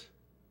various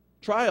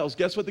trials.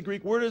 Guess what the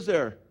Greek word is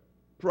there?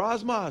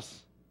 Parasmos.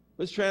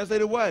 Let's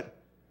translate it what?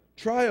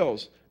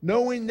 Trials.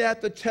 Knowing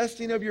that the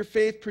testing of your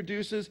faith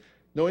produces,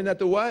 knowing that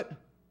the what?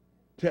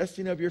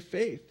 Testing of your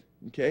faith.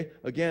 Okay?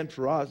 Again,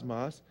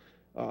 parasmos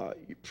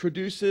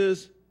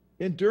produces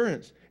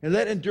endurance. And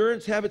let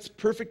endurance have its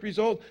perfect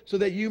result, so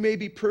that you may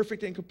be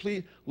perfect and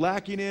complete,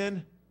 lacking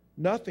in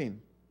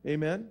nothing.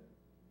 Amen?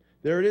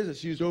 There it is.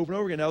 It's used over and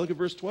over again. Now look at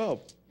verse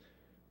 12.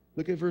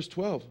 Look at verse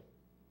 12.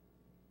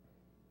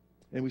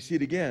 And we see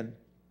it again.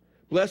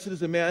 Blessed is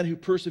the man who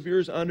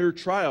perseveres under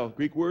trial.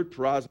 Greek word,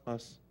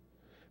 parasmos.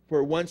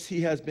 For once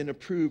he has been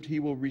approved, he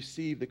will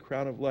receive the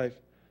crown of life,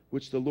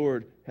 which the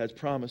Lord has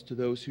promised to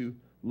those who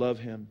love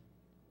him.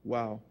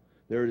 Wow.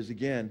 There it is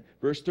again.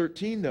 Verse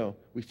 13, though,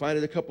 we find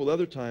it a couple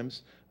other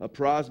times.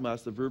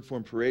 Parasmos, the verb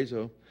form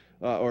parezo,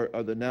 or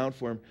the noun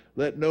form.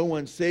 Let no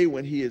one say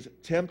when he is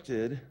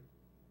tempted,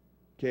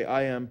 okay,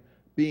 I am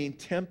being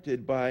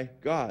tempted by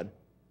God.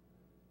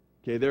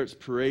 Okay, there it's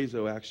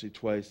parezo actually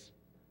twice.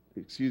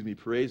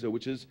 Parezo,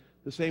 which is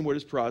the same word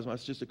as parasmos,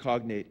 it's just a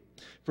cognate.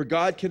 For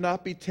God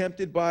cannot be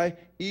tempted by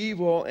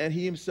evil, and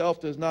he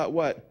himself does not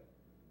what?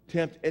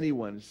 Tempt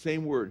anyone.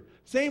 Same word.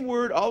 Same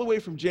word all the way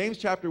from James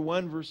chapter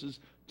 1, verses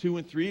 2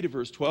 and 3 to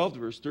verse 12 to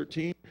verse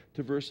 13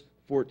 to verse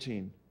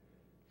 14.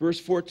 Verse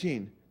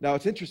 14. Now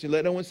it's interesting.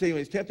 Let no one say when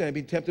he's tempted, I'm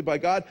being tempted by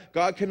God.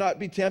 God cannot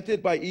be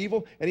tempted by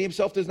evil, and he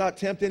himself does not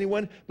tempt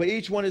anyone. But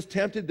each one is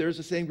tempted, there's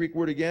the same Greek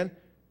word again,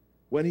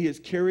 when he is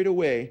carried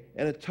away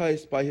and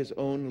enticed by his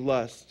own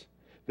lust.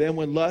 Then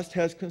when lust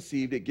has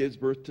conceived, it gives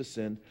birth to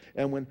sin.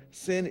 And when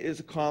sin is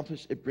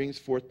accomplished, it brings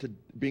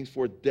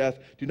forth death.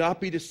 Do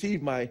not be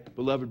deceived, my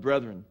beloved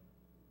brethren.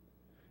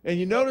 And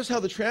you notice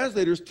how the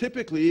translators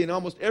typically, in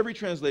almost every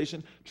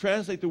translation,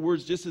 translate the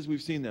words just as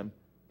we've seen them.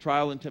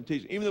 Trial and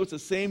temptation, even though it's the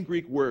same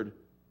Greek word.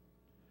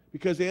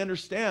 Because they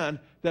understand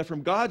that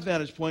from God's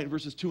vantage point, in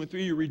verses 2 and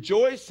 3, you're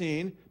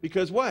rejoicing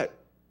because what?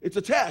 It's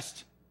a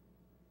test.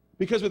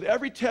 Because with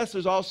every test,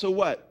 there's also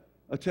what?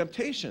 A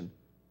temptation.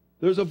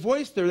 There's a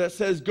voice there that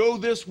says, go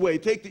this way,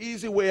 take the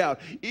easy way out,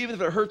 even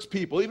if it hurts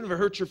people, even if it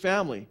hurts your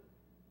family.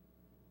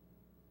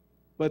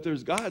 But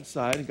there's God's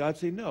side, and God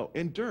saying, no,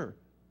 endure.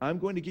 I'm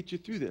going to get you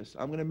through this.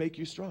 I'm going to make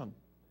you strong.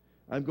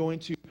 I'm going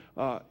to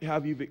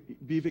have you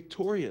be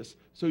victorious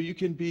so you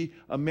can be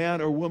a man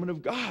or woman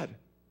of God.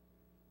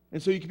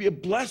 And so you can be a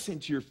blessing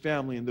to your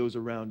family and those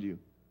around you.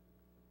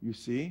 You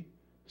see?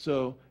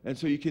 So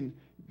you can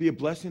be a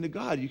blessing to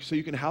God, so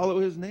you can hallow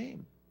his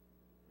name.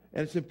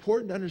 And it's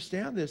important to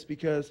understand this,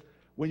 because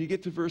when you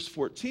get to verse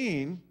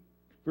 14,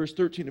 verse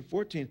 13 and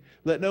 14,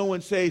 let no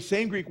one say,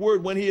 same Greek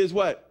word, when he is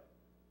what?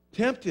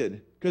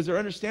 Tempted. Because they're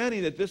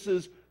understanding that this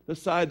is the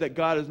side that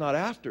God is not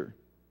after.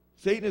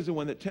 Satan is the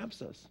one that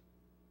tempts us.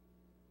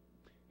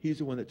 He's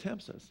the one that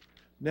tempts us.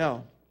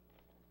 Now,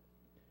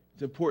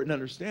 it's important to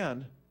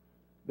understand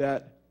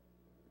that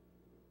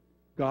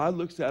God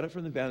looks at it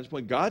from the vantage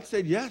point. God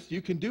said, yes,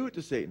 you can do it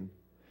to Satan.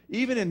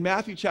 Even in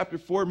Matthew chapter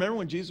 4, remember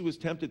when Jesus was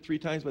tempted 3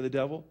 times by the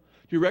devil?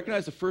 Do you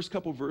recognize the first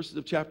couple verses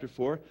of chapter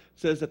 4? It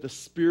says that the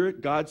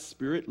Spirit, God's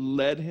Spirit,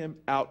 led him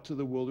out to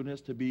the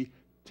wilderness to be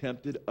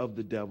tempted of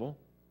the devil.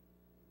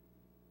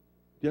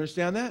 you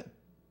understand that?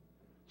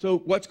 So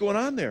what's going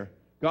on there?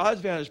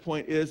 God's vantage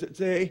point is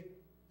it's a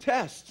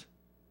test.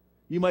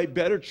 You might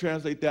better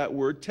translate that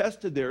word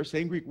tested there,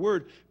 same Greek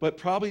word, but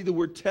probably the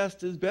word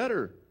test is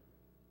better.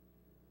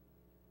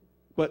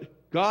 But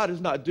God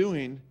is not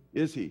doing,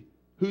 is he?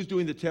 Who's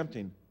doing the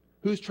tempting?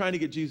 Who's trying to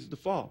get Jesus to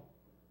fall?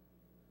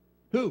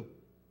 Who?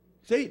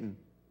 Satan.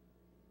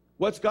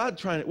 What's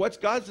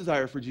God's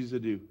desire for Jesus to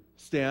do?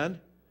 Stand.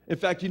 In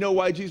fact, you know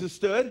why Jesus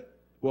stood?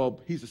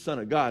 Well, he's the Son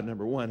of God,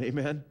 number one,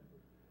 amen?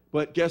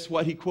 But guess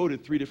what? He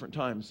quoted 3 different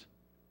times.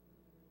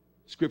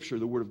 Scripture,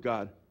 the Word of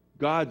God.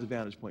 God's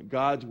vantage point,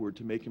 God's Word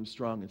to make him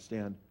strong and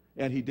stand.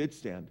 And he did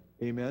stand,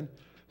 amen?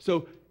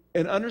 So,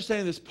 in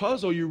understanding this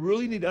puzzle, you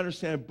really need to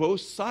understand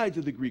both sides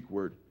of the Greek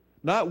word.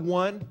 Not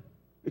one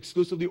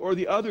exclusively or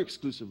the other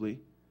exclusively,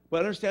 but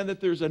understand that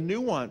there's a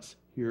nuance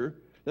here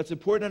that's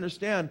important to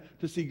understand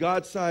to see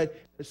God's side,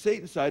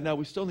 Satan's side. Now,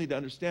 we still need to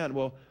understand,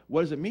 well,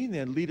 what does it mean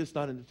then? Lead us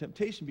not into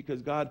temptation,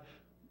 because God,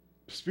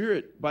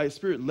 by his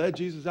Spirit, led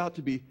Jesus out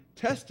to be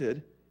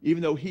tested,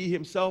 even though he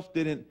himself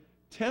didn't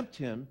tempt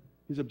him.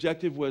 His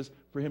objective was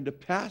for him to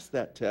pass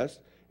that test,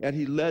 and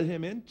he led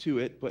him into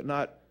it, but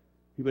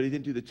he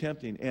didn't do the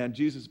tempting. And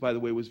Jesus, by the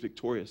way, was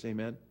victorious,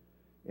 amen?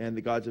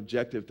 And God's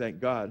objective,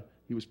 thank God,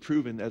 he was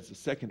proven as the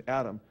second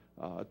Adam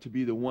to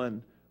be the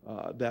one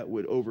that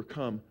would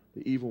overcome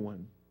the evil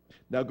one.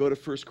 Now go to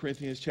 1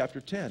 Corinthians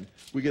chapter 10.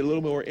 We get a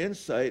little more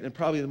insight, and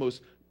probably the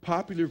most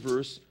popular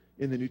verse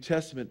in the New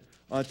Testament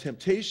on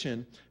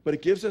temptation, but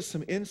it gives us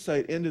some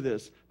insight into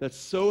this that's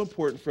so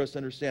important for us to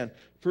understand.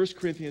 1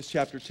 Corinthians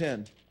chapter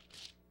 10.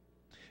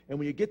 And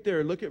when you get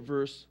there, look at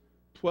verse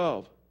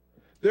 12.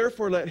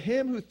 Therefore, let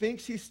him who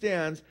thinks he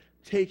stands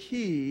take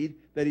heed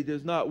that he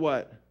does not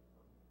what?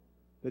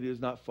 That he does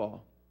not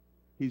fall.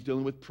 He's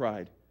dealing with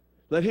pride.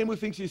 Let him who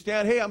thinks he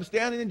stands, hey, I'm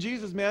standing in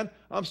Jesus, man.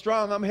 I'm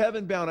strong. I'm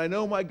heaven bound. I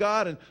know my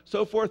God, and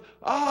so forth.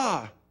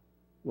 Well,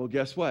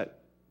 guess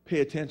what?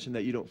 Pay attention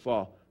that you don't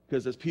fall.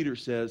 Because as Peter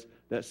says,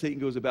 that Satan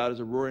goes about as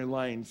a roaring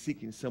lion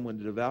seeking someone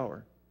to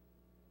devour.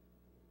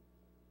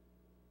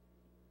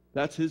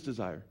 That's his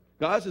desire.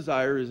 God's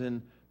desire is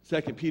in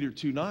 2 Peter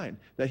 2:9,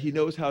 that he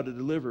knows how to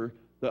deliver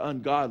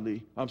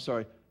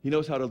he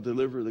knows how to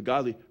deliver the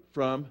godly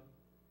from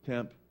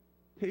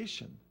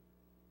temptation.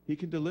 He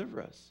can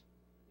deliver us.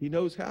 He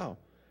knows how.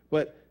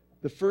 But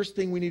the first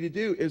thing we need to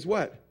do is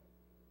what?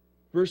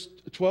 Verse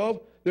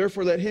 12,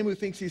 therefore let him who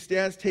thinks he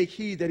stands take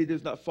heed that he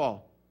does not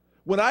fall.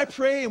 When I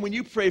pray and when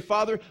you pray,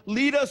 Father,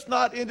 lead us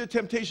not into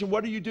temptation,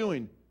 what are you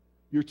doing?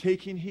 You're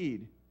taking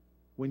heed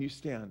when you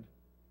stand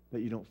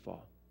that you don't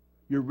fall.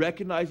 You're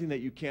recognizing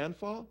that you can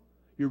fall.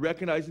 You're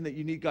recognizing that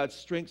you need God's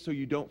strength so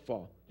you don't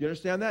fall. Do you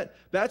understand that?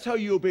 That's how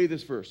you obey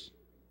this verse.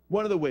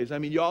 One of the ways. I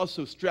mean, you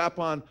also strap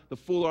on the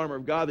full armor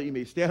of God that you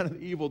may stand in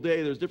the evil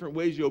day. There's different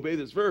ways you obey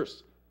this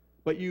verse.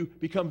 But you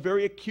become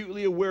very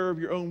acutely aware of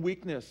your own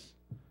weakness.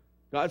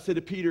 God said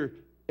to Peter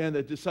and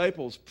the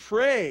disciples,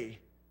 pray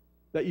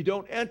that you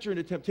don't enter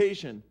into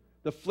temptation.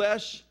 The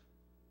flesh,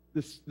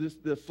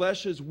 the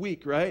flesh is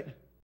weak, right?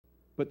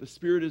 But the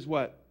Spirit is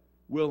what?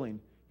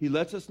 Willing. He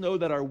lets us know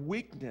that our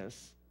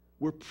weakness,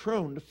 we're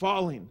prone to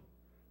falling.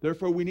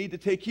 Therefore, we need to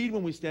take heed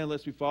when we stand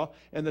lest we fall.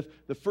 And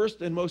the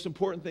first and most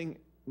important thing,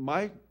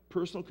 my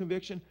personal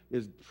conviction,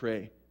 is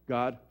pray.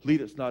 God,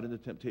 lead us not into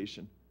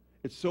temptation.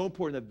 It's so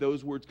important that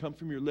those words come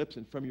from your lips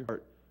and from your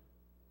heart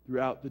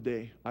throughout the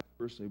day, I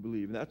personally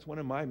believe. And that's one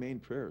of my main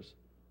prayers,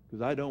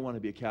 because I don't want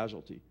to be a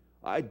casualty.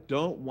 I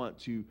don't want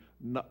to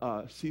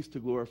cease to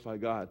glorify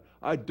God.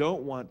 I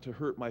don't want to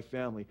hurt my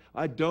family.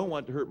 I don't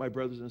want to hurt my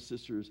brothers and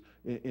sisters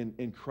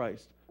in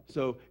Christ.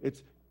 So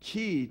it's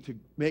key to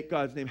make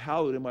God's name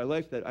hallowed in my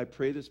life that I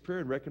pray this prayer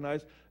and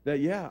recognize that,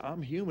 yeah,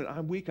 I'm human.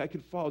 I'm weak. I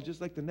could fall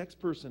just like the next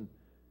person.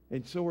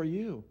 And so are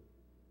you.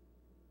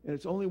 And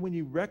it's only when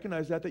you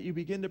recognize that you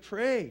begin to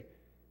pray.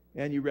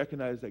 And you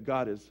recognize that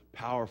God is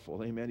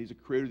powerful. Amen. He's a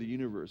creator of the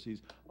universe.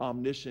 He's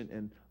omniscient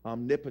and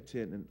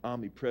omnipotent and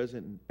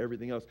omnipresent and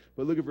everything else.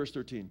 But look at verse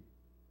 13.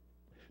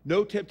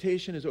 No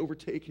temptation has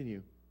overtaken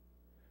you,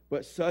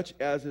 but such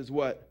as is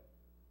what?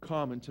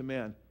 Common to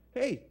man.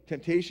 Hey,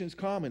 temptation's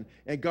common.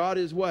 And God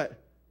is what?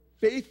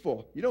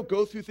 Faithful. You don't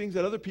go through things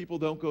that other people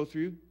don't go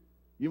through.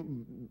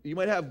 You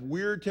might have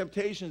weird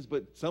temptations,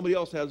 but somebody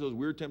else has those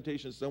weird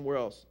temptations somewhere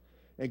else.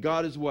 And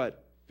God is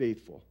what?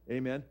 Faithful.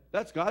 Amen.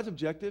 That's God's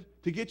objective,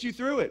 to get you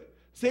through it.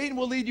 Satan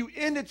will lead you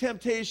into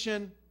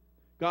temptation.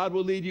 God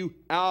will lead you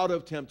out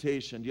of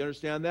temptation. Do you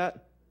understand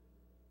that?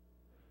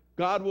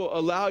 God will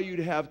allow you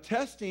to have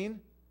testing,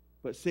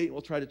 but Satan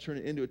will try to turn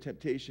it into a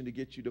temptation to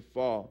get you to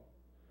fall.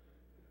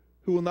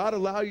 Who will not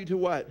allow you to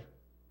what? It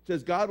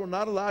says God will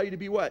not allow you to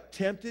be what?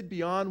 Tempted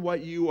beyond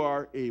what you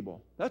are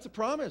able. That's a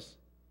promise.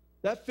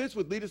 That fits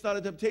with lead us not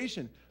into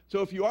temptation.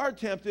 So if you are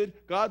tempted,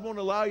 God won't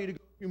allow you to go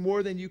through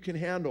more than you can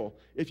handle.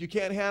 If you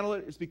can't handle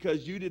it, it's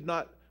because you did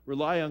not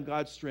rely on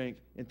God's strength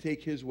and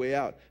take his way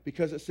out.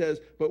 Because it says,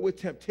 but with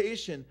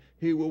temptation,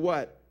 he will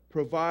what?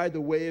 Provide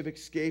the way of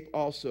escape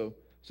also,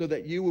 so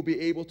that you will be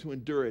able to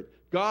endure it.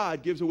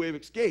 God gives a way of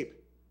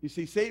escape. You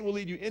see, Satan will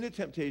lead you into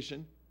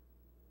temptation.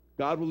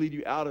 God will lead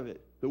you out of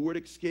it. The word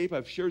escape,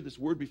 I've shared this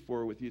word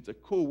before with you. It's a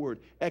cool word,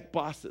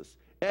 ekbasis.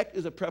 Ek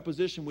is a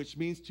preposition which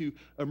means to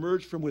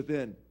emerge from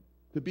within,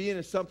 to be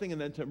in something and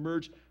then to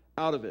emerge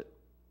out of it.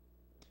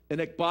 An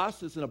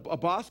ekbasis, and a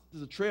basis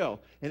is a trail.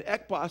 An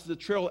ekbas is a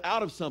trail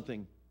out of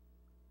something.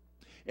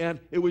 And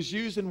it was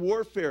used in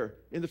warfare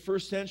in the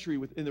first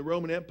century in the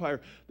Roman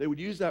Empire. They would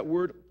use that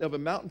word of a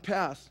mountain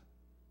pass.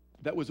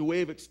 That was a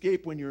way of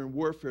escape when you're in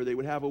warfare. They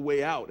would have a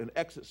way out, an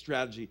exit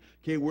strategy.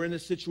 Okay, we're in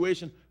this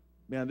situation.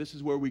 Man, this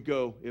is where we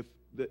go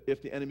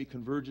if the enemy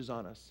converges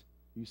on us.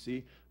 You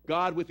see?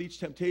 God, with each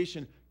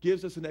temptation,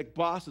 gives us an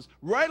ekbasis.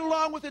 Right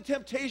along with the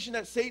temptation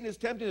that Satan is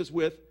tempting us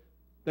with,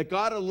 that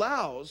God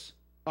allows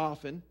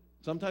often.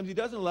 Sometimes he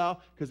doesn't allow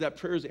because that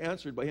prayer is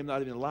answered by him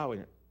not even allowing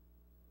it.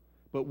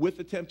 But with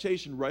the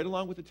temptation, right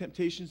along with the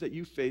temptations that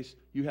you face,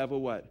 you have a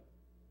what?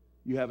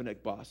 You have an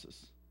ekbasis.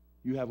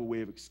 You have a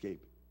way of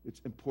escape. It's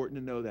important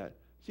to know that.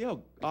 See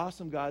how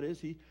awesome God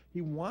is? He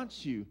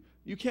wants you.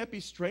 You can't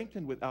be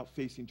strengthened without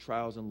facing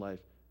trials in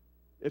life.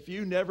 If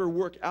you never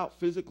work out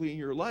physically in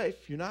your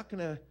life, you're not going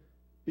to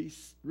be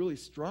really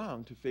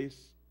strong to face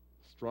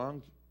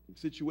strong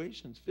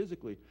situations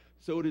physically.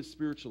 So it is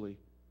spiritually.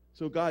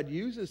 So God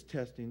uses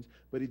testings,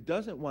 but he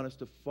doesn't want us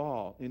to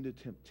fall into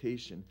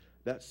temptation.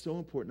 That's so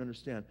important to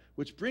understand.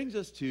 Which brings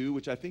us to,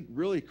 which I think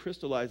really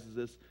crystallizes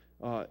this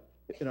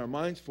in our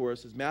minds for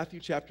us, is Matthew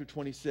chapter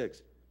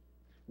 26,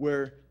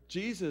 where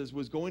Jesus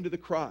was going to the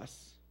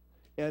cross,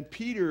 and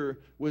Peter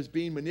was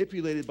being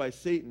manipulated by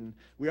Satan.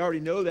 We already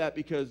know that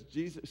because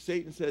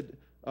Satan said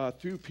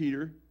through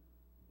Peter,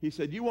 he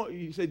said,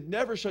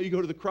 never shall you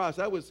go to the cross.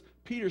 That was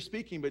Peter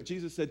speaking, but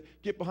Jesus said,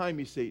 get behind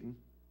me, Satan.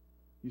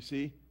 You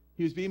see?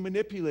 He was being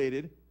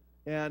manipulated,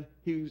 and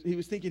he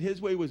was thinking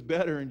his way was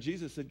better, and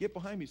Jesus said, get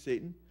behind me,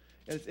 Satan.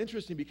 And it's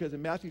interesting because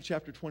in Matthew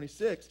chapter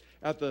 26,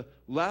 at the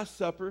Last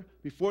Supper,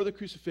 before the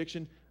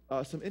crucifixion,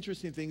 some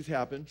interesting things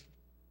happen.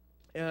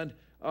 And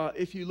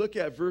if you look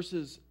at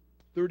verses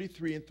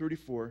 33 and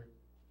 34,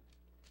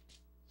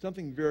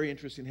 something very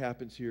interesting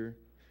happens here.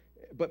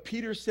 But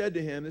Peter said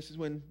to him, this is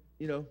when,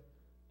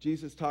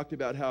 Jesus talked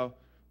about how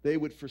they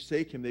would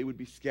forsake him, they would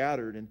be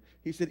scattered. And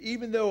he said,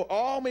 even though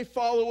all may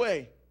fall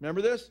away,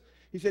 remember this?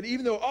 He said,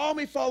 even though all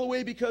may fall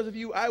away because of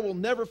you, I will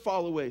never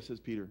fall away, says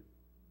Peter.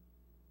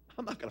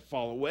 I'm not going to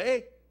fall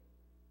away.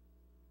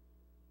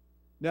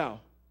 Now,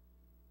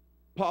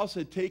 Paul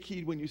said, take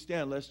heed when you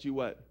stand, lest you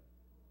what?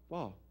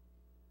 Fall.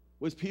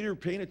 Was Peter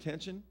paying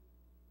attention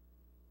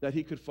that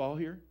he could fall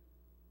here?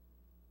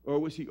 Or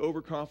was he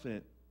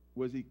overconfident?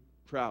 Was he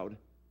proud?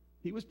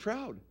 He was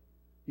proud.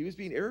 He was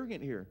being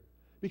arrogant here.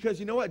 Because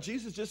you know what?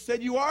 Jesus just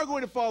said you are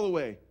going to fall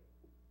away.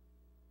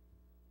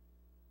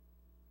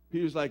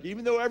 Peter's like,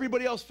 even though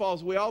everybody else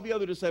falls away, all the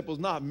other disciples,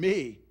 not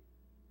me.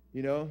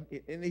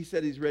 And he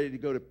said he's ready to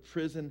go to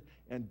prison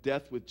and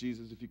death with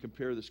Jesus if you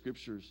compare the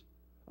scriptures.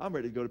 I'm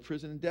ready to go to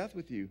prison and death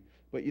with you.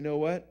 But you know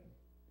what?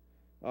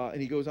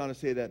 And he goes on to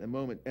say that in a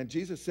moment. And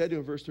Jesus said to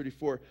him, verse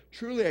 34,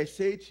 truly I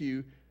say to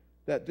you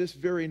that this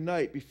very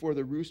night before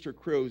the rooster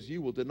crows,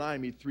 you will deny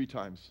me 3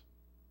 times.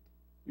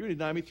 You're going to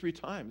deny me 3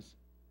 times.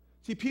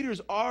 See,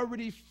 Peter's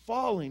already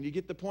falling. You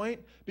get the point?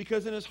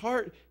 Because in his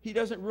heart, he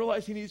doesn't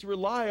realize he needs to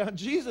rely on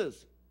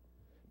Jesus.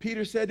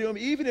 Peter said to him,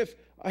 even if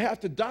I have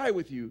to die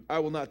with you, I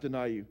will not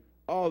deny you.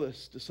 All the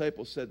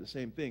disciples said the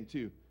same thing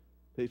too.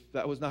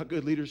 That was not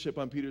good leadership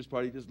on Peter's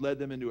part. He just led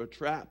them into a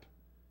trap,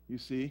 you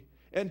see.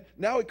 And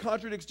now he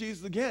contradicts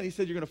Jesus again. He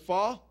said, you're going to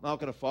fall? I'm not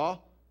going to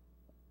fall.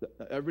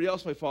 Everybody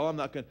else might fall. I'm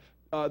not going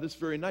to. This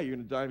very night, you're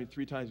going to deny me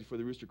 3 times before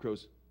the rooster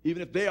crows.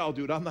 Even if they all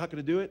do it, I'm not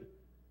going to do it.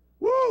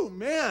 Woo,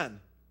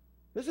 man.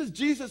 This is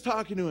Jesus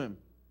talking to him.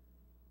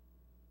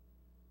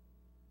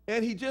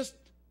 And he just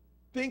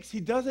thinks he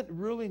doesn't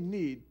really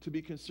need to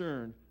be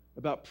concerned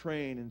about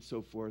praying and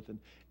so forth.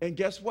 And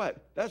guess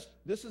what?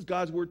 This is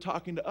God's word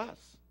talking to us.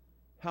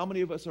 How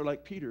many of us are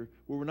like Peter,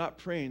 where we're not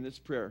praying this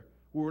prayer,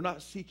 where we're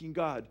not seeking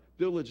God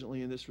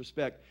diligently in this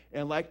respect,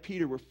 and like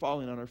Peter, we're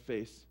falling on our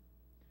face.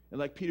 And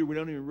like Peter, we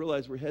don't even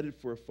realize we're headed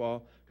for a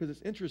fall, because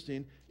it's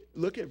interesting.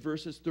 Look at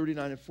verses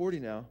 39 and 40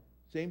 now.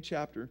 Same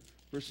chapter,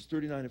 verses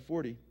 39 and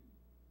 40.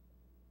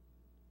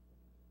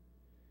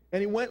 And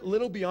he went a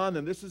little beyond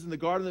them. This is in the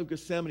Garden of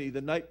Gethsemane, the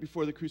night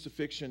before the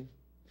crucifixion.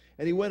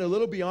 And he went a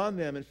little beyond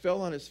them and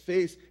fell on his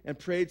face and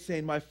prayed,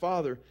 saying, my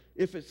Father,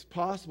 if it's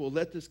possible,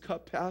 let this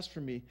cup pass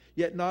from me.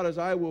 Yet not as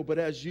I will, but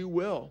as you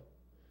will.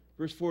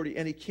 Verse 40,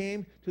 and he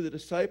came to the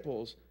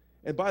disciples.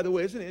 And by the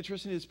way, isn't it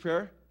interesting his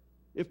prayer?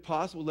 If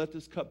possible, let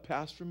this cup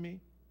pass from me.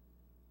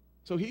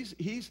 So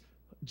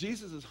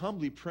Jesus is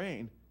humbly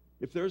praying,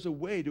 if there's a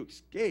way to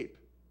escape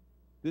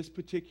this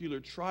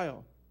particular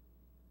trial,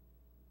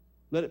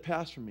 let it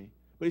pass from me.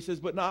 But he says,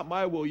 but not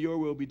my will, your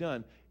will be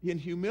done. In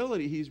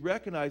humility, he's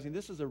recognizing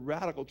this is a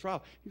radical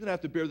trial. He's going to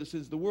have to bear the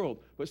sins of the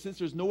world. But since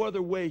there's no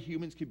other way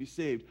humans can be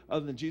saved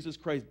other than Jesus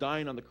Christ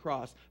dying on the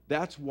cross,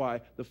 that's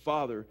why the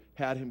Father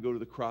had him go to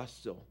the cross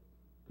still,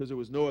 because there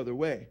was no other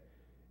way.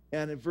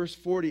 And in verse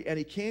 40, and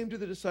he came to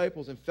the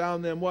disciples and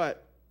found them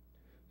what?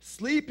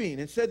 Sleeping,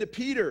 and said to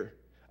Peter,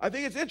 I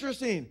think it's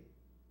interesting.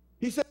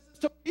 He says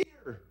to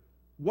Peter,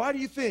 why do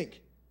you think?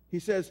 He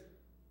says,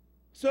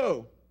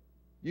 so,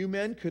 you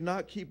men could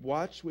not keep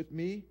watch with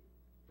me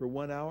for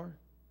 1 hour?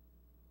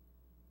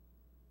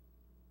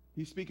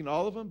 He's speaking to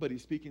all of them, but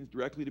he's speaking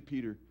directly to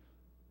Peter.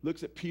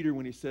 Looks at Peter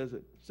when he says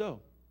it. So,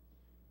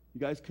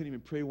 you guys couldn't even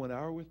pray 1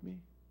 hour with me?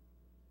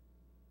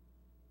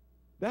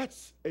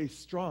 That's a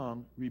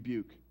strong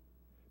rebuke.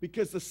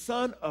 Because the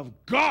Son of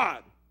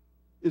God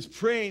is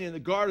praying in the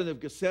Garden of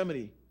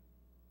Gethsemane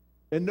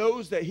and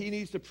knows that he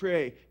needs to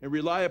pray and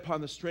rely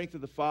upon the strength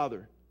of the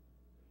Father.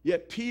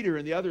 Yet Peter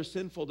and the other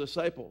sinful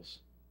disciples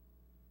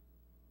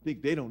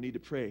think they don't need to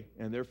pray,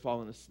 and they're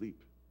falling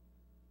asleep.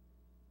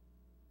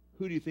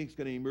 Who do you think is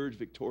going to emerge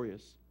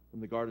victorious from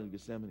the Garden of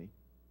Gethsemane?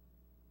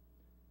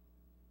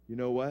 You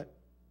know what?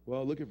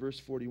 Well, look at verse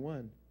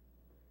 41.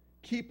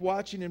 Keep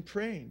watching and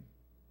praying,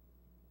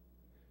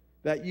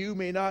 that you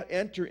may not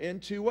enter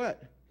into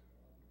what?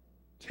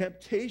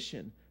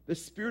 Temptation. The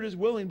spirit is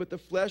willing, but the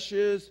flesh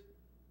is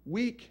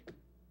weak.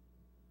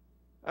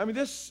 I mean,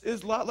 this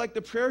is a lot like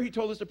the prayer he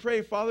told us to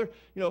pray. Father,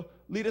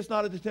 lead us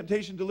not into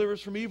temptation, deliver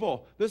us from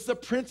evil. This is a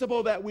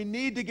principle that we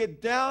need to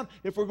get down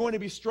if we're going to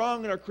be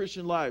strong in our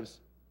Christian lives.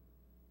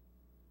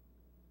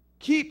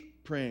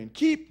 Keep praying.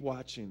 Keep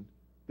watching.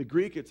 The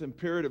Greek, it's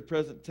imperative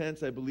present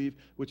tense, I believe,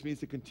 which means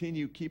to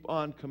continue, keep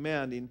on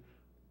commanding.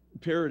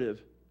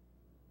 Imperative.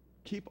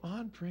 Keep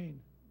on praying.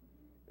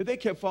 But they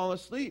kept falling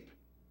asleep.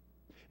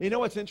 And you know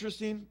what's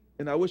interesting?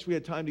 And I wish we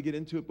had time to get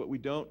into it, but we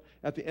don't.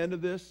 At the end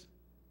of this,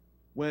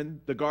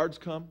 when the guards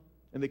come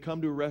and they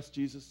come to arrest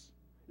Jesus,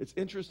 it's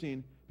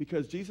interesting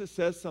because Jesus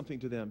says something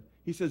to them.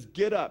 He says,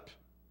 get up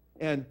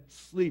and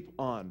sleep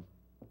on.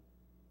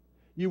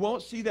 You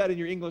won't see that in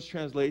your English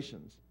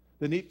translations.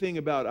 The neat thing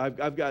about,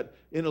 I've got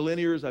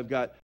interlinears, I've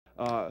got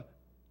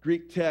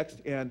Greek text,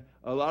 and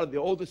a lot of the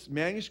oldest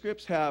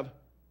manuscripts have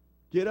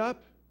get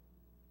up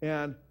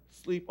and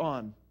sleep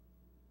on.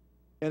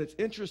 And it's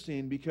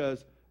interesting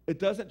because it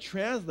doesn't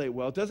translate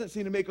well. It doesn't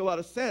seem to make a lot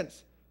of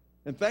sense.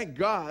 And thank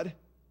God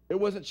it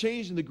wasn't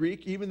changed in the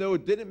Greek, even though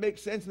it didn't make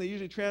sense and they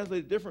usually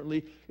translate it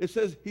differently. He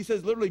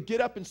says literally, get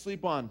up and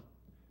sleep on.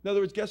 In other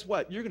words, guess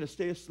what? You're going to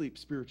stay asleep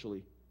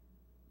spiritually.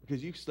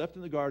 Because you slept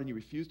in the garden, you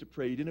refused to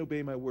pray, you didn't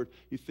obey my word.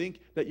 You think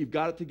that you've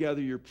got it together,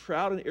 you're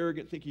proud and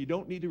arrogant, thinking you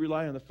don't need to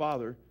rely on the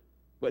Father.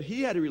 But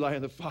he had to rely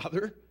on the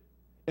Father.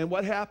 And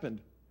what happened?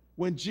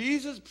 When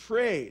Jesus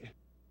prayed,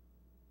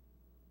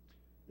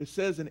 it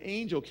says an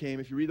angel came.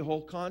 If you read the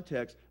whole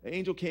context, an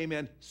angel came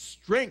and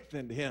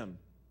strengthened him.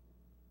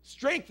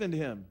 Strengthened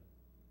him.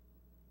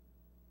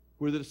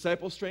 Were the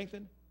disciples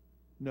strengthened?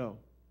 No.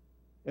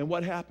 And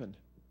what happened?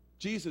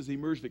 Jesus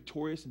emerged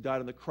victorious and died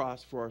on the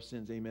cross for our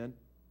sins. Amen.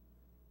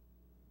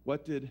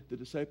 What did the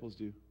disciples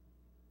do?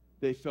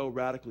 They fell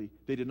radically.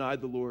 They denied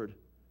the Lord.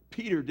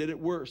 Peter did it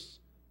worse.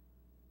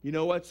 You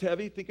know what's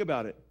heavy? Think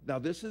about it. Now,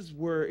 this is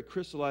where it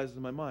crystallizes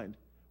in my mind.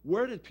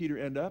 Where did Peter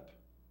end up?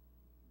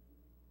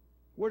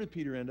 Where did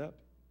Peter end up?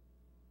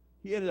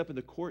 He ended up in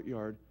the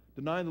courtyard,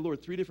 denying the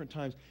Lord 3 different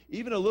times.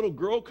 Even a little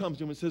girl comes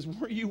to him and says,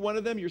 weren't you one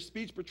of them? Your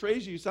speech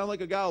betrays you. You sound like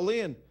a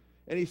Galilean.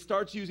 And he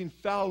starts using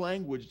foul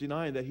language,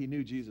 denying that he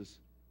knew Jesus.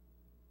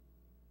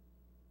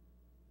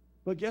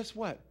 But guess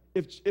what?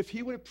 If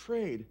he would have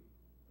prayed,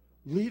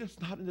 lead us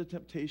not into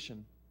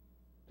temptation,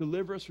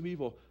 deliver us from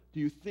evil, do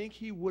you think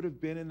he would have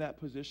been in that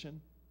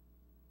position?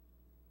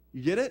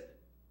 You get it?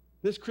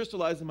 This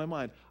crystallized in my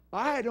mind.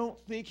 I don't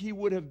think he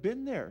would have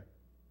been there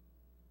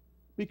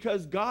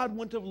because God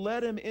wouldn't have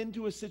led him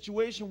into a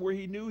situation where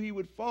he knew he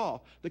would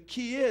fall. The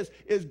key is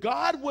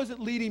God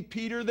wasn't leading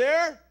Peter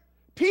there.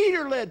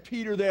 Peter led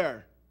Peter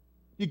there.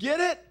 You get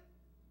it?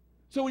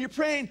 So when you're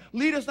praying,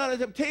 lead us not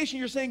into temptation,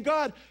 you're saying,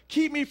 God,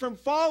 keep me from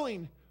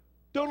falling.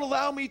 Don't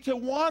allow me to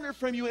wander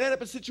from you and end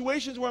up in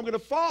situations where I'm going to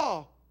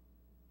fall.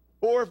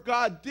 Or if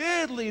God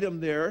did lead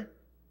him there,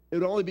 it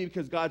would only be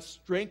because God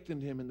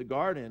strengthened him in the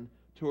garden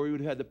to where he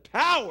would have had the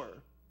power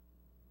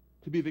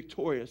to be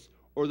victorious,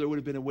 or there would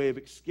have been a way of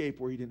escape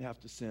where he didn't have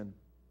to sin.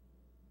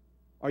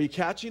 Are you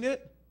catching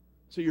it?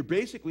 So you're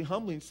basically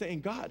humbling,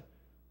 saying, God,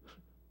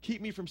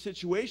 keep me from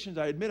situations.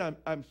 I admit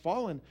I'm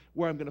fallen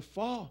where I'm going to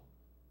fall.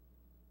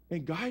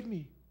 And guide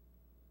me.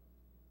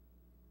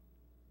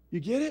 You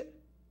get it?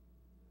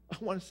 I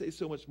want to say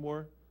so much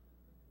more,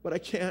 but I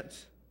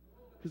can't.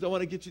 Because I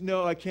want to get you.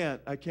 No, I can't.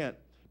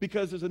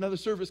 Because there's another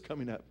service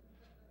coming up.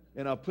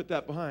 And I'll put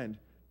that behind.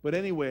 But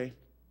anyway,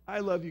 I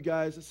love you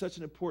guys. It's such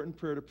an important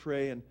prayer to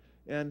pray.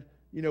 And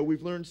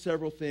we've learned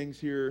several things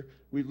here.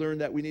 We've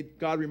learned that we need,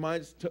 God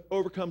reminds us to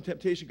overcome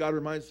temptation. God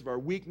reminds us of our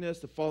weakness,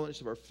 the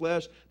fallenness of our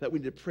flesh, that we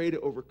need to pray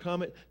to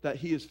overcome it, that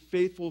he is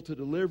faithful to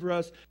deliver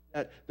us,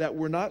 that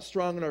we're not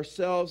strong in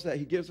ourselves, that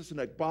he gives us an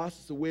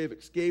ekbos, a way of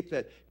escape,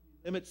 that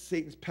he limits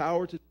Satan's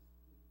power to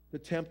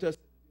tempt us.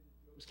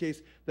 In this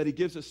case, that he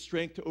gives us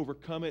strength to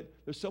overcome it.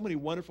 There's so many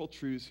wonderful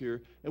truths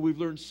here, and we've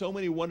learned so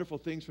many wonderful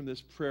things from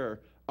this prayer.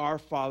 Our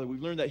Father.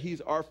 We've learned that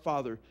he's our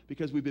Father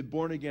because we've been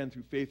born again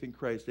through faith in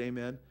Christ.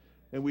 Amen.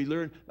 And we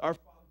learn our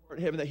Father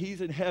in heaven, that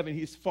he's in heaven.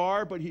 He's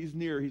far, but he's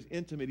near. He's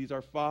intimate. He's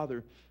our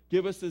Father.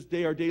 Give us this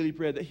day our daily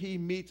bread, that he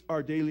meets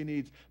our daily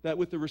needs, that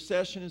with the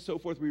recession and so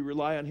forth, we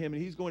rely on him,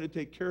 and he's going to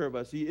take care of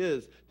us. He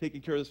is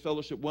taking care of this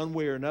fellowship one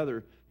way or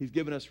another. He's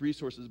given us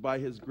resources by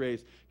his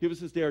grace. Give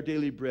us this day our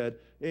daily bread.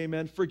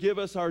 Amen. Forgive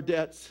us our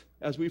debts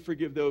as we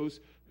forgive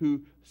those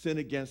who sin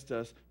against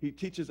us. He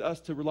teaches us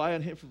to rely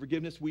on him for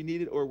forgiveness. We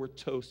need it or we're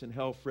toast in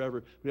hell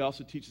forever. But he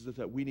also teaches us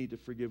that we need to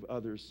forgive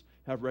others,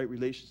 have right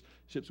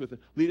relationships with them.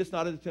 Lead us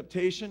not into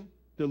temptation.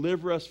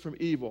 Deliver us from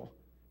evil.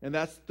 And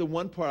that's the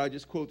one part. I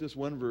just quote this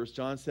one verse,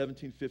 John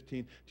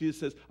 17:15. Jesus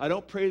says, I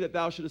don't pray that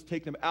thou shouldest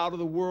take them out of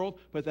the world,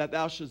 but that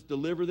thou shouldest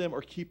deliver them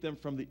or keep them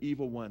from the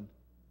evil one.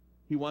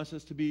 He wants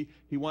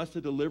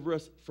to deliver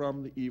us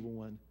from the evil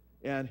one.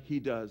 And he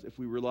does if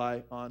we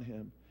rely on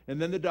him.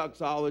 And then the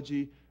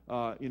doxology,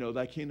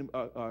 thy kingdom,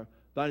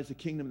 thine is the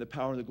kingdom, the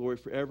power, and the glory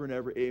forever and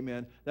ever.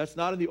 Amen. That's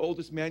not in the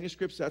oldest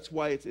manuscripts. That's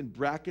why it's in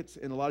brackets,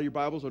 and a lot of your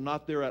Bibles are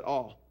not there at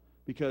all,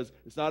 because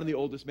it's not in the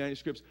oldest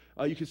manuscripts.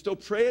 You can still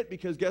pray it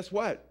because guess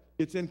what?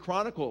 It's in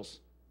Chronicles.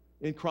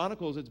 In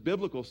Chronicles, it's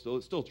biblical still.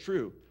 It's still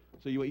true.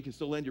 So you can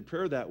still end your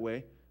prayer that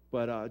way,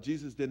 but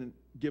Jesus didn't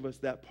give us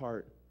that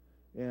part.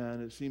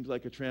 And it seems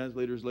like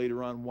translators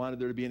later on wanted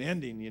there to be an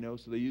ending,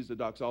 so they used the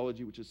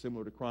doxology, which is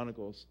similar to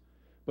Chronicles.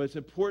 But it's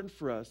important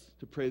for us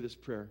to pray this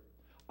prayer.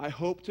 I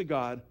hope to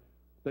God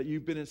that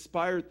you've been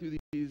inspired through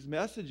these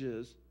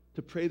messages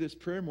to pray this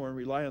prayer more and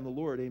rely on the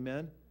Lord.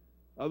 Amen?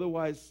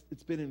 Otherwise,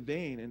 it's been in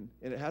vain.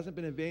 And it hasn't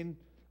been in vain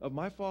of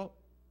my fault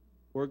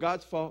or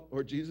God's fault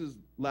or Jesus'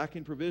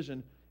 lacking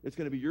provision. It's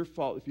going to be your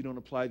fault if you don't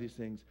apply these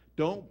things.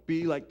 Don't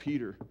be like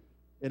Peter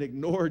and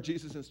ignore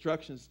Jesus'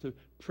 instructions to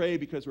pray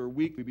because we're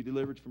weak. We be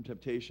delivered from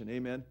temptation.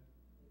 Amen?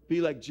 Be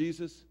like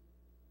Jesus,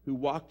 who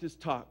walked his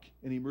talk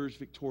and emerged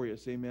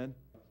victorious. Amen?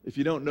 If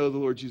you don't know the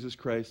Lord Jesus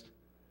Christ,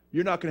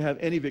 you're not going to have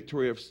any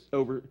victory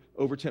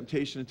over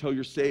temptation until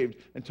you're saved,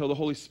 until the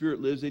Holy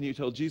Spirit lives in you,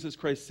 until Jesus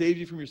Christ saves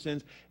you from your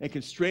sins and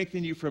can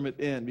strengthen you from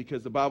within,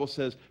 because the Bible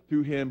says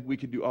through him we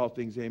can do all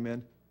things.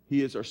 Amen?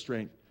 He is our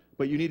strength.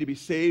 But you need to be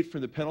saved from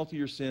the penalty of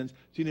your sins. So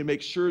you need to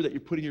make sure that you're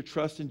putting your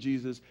trust in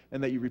Jesus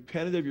and that you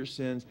repented of your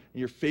sins and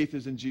your faith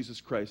is in Jesus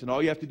Christ. And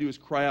all you have to do is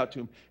cry out to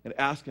him and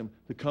ask him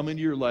to come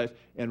into your life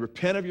and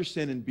repent of your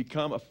sin and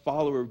become a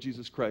follower of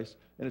Jesus Christ.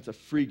 And it's a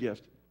free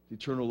gift,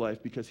 eternal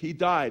life, because he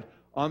died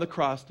on the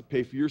cross to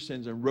pay for your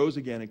sins and rose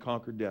again and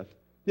conquered death.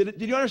 Did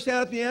you understand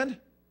at the end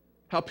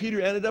how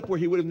Peter ended up where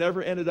he would have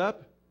never ended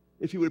up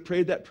if he would have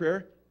prayed that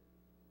prayer?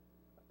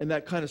 And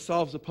that kind of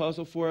solves the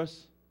puzzle for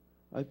us.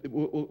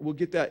 We'll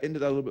get into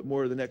that a little bit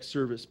more in the next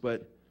service.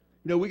 But,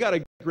 we got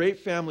a great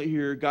family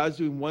here. God's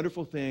doing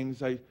wonderful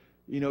things.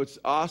 It's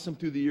awesome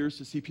through the years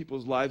to see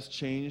people's lives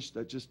change,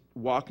 that just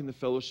walk in the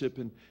fellowship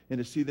and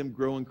to see them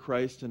grow in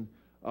Christ and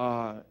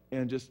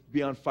just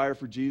be on fire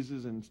for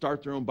Jesus and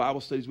start their own Bible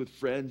studies with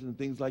friends and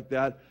things like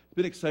that. It's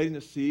been exciting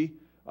to see.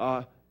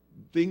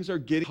 Things are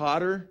getting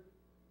hotter,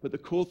 but the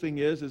cool thing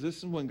is this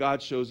is when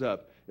God shows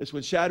up. It's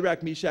when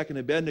Shadrach, Meshach, and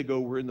Abednego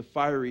were in the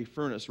fiery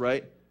furnace,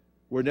 right?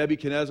 Where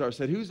Nebuchadnezzar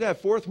said, who's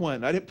that fourth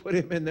one? I didn't put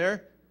him in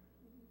there.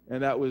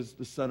 And that was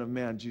the Son of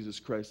Man, Jesus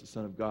Christ, the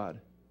Son of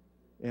God.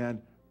 And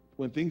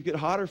when things get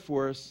hotter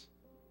for us,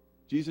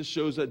 Jesus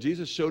shows up.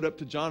 Jesus showed up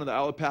to John on the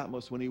Isle of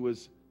Patmos when he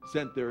was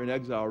sent there in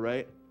exile,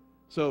 right?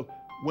 So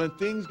when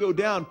things go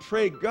down,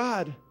 pray,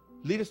 God,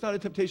 lead us not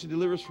into temptation,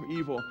 deliver us from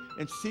evil,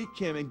 and seek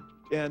him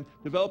and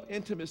develop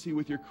intimacy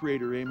with your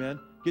Creator, amen?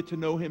 Get to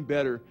know him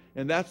better.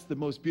 And that's the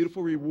most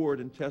beautiful reward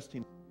in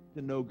testing,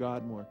 to know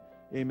God more,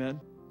 amen?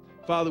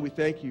 Father, we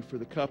thank you for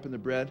the cup and the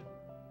bread.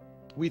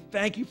 We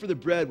thank you for the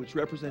bread, which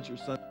represents your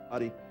Son's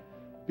body.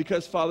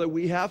 Because, Father,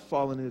 we have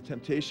fallen into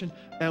temptation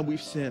and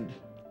we've sinned.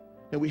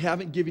 And we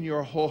haven't given you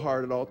our whole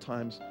heart at all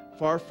times.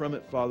 Far from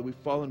it, Father. We've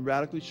fallen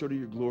radically short of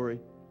your glory.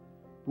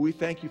 But we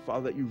thank you,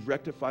 Father, that you've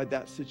rectified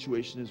that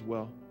situation as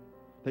well.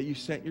 That you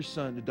sent your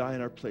Son to die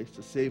in our place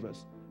to save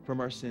us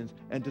from our sins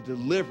and to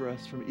deliver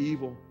us from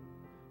evil.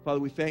 Father,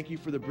 we thank you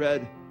for the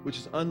bread, which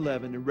is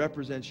unleavened and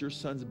represents your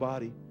Son's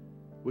body,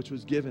 which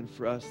was given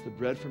for us, the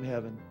bread from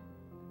heaven,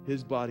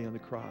 his body on the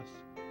cross,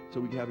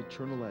 so we can have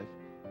eternal life.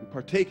 We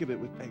partake of it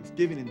with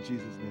thanksgiving in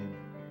Jesus' name.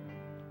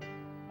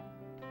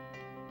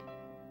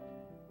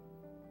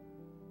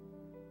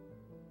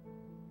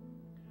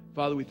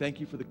 Father, we thank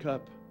you for the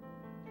cup.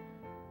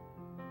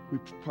 We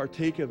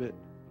partake of it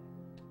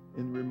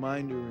in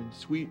reminder and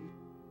sweet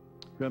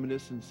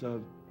reminiscence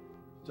of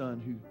the Son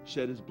who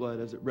shed his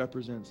blood, as it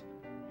represents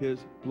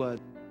his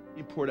blood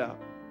being poured out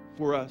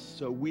for us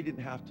so we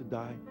didn't have to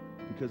die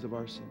because of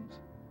our sins.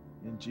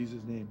 In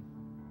Jesus' name,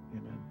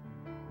 amen.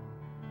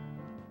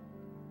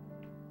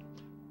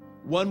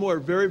 One more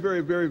very,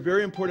 very, very,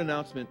 very important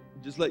announcement,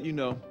 just let you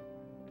know,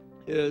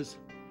 is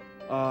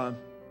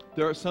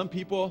there are some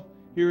people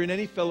here in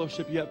any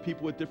fellowship, you have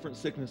people with different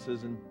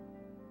sicknesses. And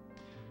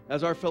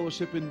as our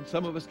fellowship, and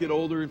some of us get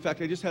older. In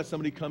fact, I just had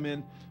somebody come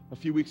in a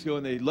few weeks ago,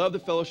 and they love the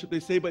fellowship. They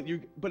say, but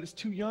it's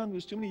too young.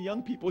 There's too many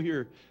young people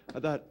here. I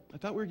thought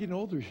we were getting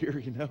older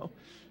here,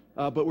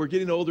 But we're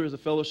getting older as a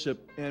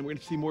fellowship, and we're going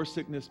to see more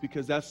sickness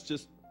because that's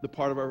just the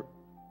part of our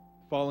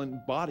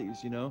fallen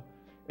bodies,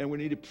 and we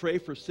need to pray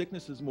for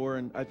sicknesses more.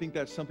 And I think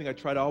that's something I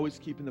try to always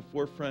keep in the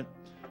forefront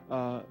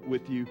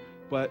with you.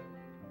 But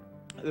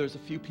there's a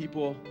few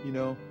people,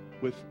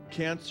 with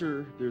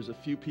cancer. There's a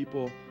few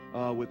people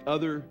with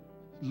other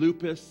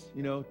lupus,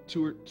 a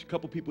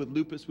couple people with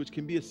lupus, which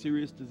can be a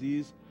serious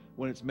disease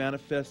when it's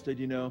manifested,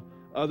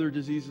 other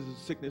diseases and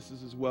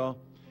sicknesses as well.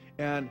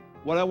 And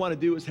what I want to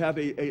do is have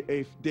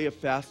a day of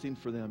fasting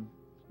for them,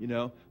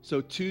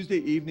 So Tuesday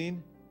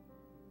evening,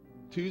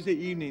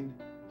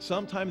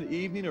 sometime in the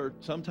evening or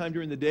sometime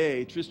during the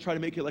day, just try to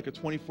make it like a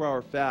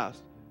 24-hour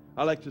fast.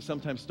 I like to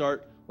sometimes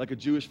start like a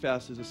Jewish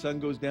fast as the sun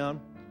goes down,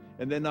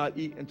 and then not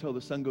eat until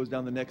the sun goes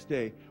down the next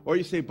day. Or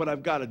you say, but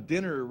I've got a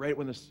dinner right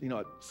when at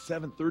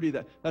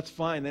 7:30. That's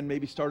fine. Then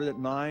maybe start it at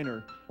 9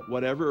 or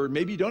whatever. Or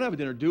maybe you don't have a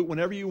dinner. Do it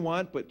whenever you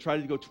want, but try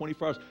to go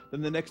 24 hours.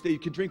 Then the next day you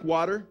can drink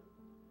water.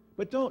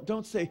 But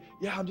don't say,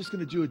 yeah, I'm just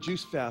going to do a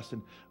juice fast.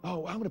 And,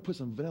 I'm going to put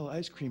some vanilla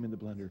ice cream in the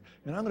blender.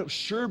 And I'm going to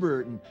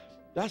sherbet. And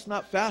that's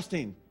not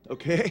fasting,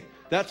 okay?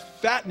 That's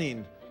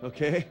fattening,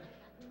 okay?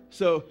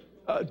 So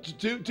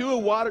do a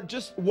water.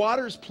 Just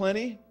water is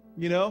plenty,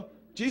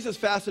 Jesus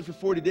fasted for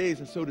 40 days,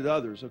 and so did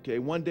others, okay?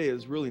 One day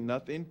is really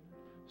nothing.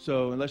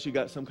 So unless you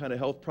got some kind of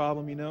health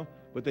problem,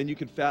 but then you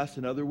can fast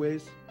in other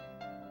ways.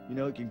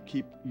 You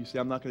say,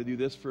 I'm not going to do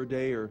this for a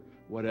day or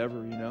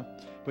whatever,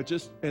 But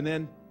and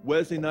then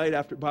Wednesday night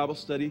after Bible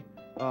study,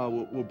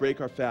 we'll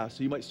break our fast.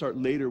 So you might start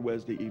later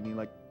Wednesday evening,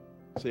 like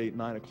say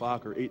 9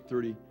 o'clock or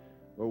 8:30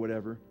 or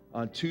whatever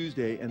on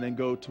Tuesday, and then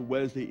go to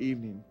Wednesday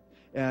evening.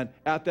 And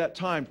at that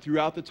time,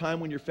 throughout the time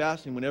when you're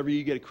fasting, whenever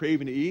you get a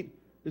craving to eat,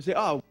 they say,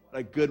 what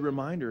a good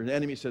reminder. And the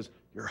enemy says,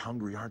 you're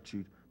hungry, aren't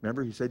you?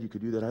 Remember he said you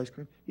could do that ice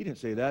cream? He didn't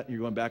say that. And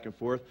you're going back and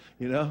forth,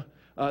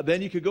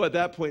 Then you could go at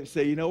that point and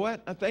say, you know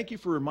what? I thank you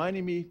for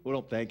reminding me. Well,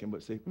 don't thank him,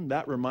 but say,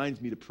 that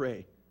reminds me to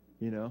pray,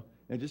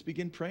 And just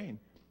begin praying.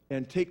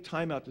 And take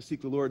time out to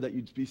seek the Lord that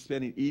you'd be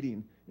spending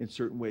eating in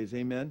certain ways.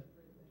 Amen?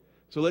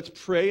 So let's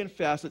pray and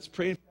fast. Let's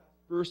pray and fast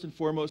first and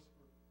foremost.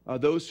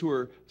 Those who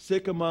are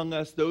sick among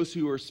us, those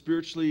who are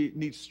spiritually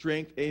need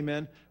strength,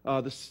 amen.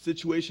 The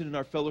situation in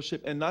our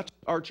fellowship, and not just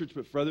our church,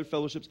 but for other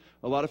fellowships,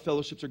 a lot of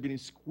fellowships are getting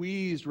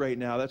squeezed right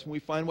now. That's when we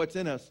find what's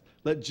in us.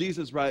 Let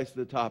Jesus rise to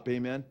the top,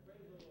 amen.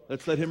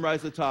 Let's let him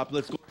rise to the top.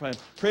 Let's go pray.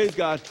 Praise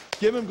God.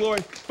 Give him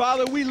glory.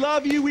 Father, we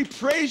love you. We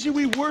praise you.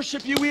 We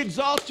worship you. We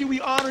exalt you. We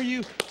honor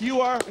you.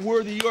 You are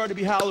worthy. You are to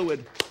be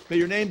hallowed. May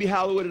your name be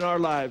hallowed in our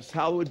lives.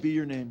 Hallowed be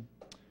your name.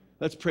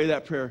 Let's pray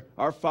that prayer.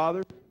 Our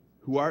Father,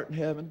 who art in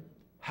heaven,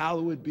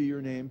 hallowed be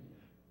your name.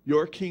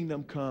 Your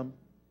kingdom come.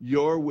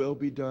 Your will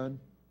be done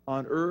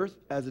on earth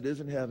as it is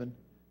in heaven.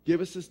 Give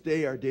us this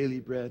day our daily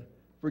bread.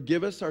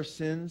 Forgive us our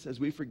sins as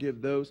we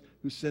forgive those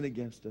who sin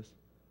against us.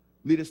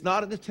 Lead us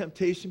not into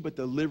temptation, but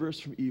deliver us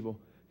from evil.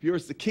 For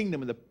yours is the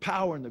kingdom and the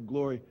power and the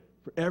glory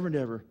forever and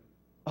ever.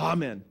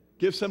 Amen.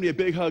 Give somebody a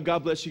big hug.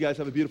 God bless you guys.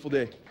 Have a beautiful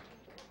day.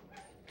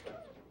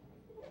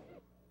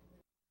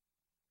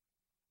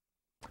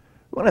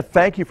 We want to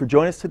thank you for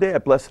joining us today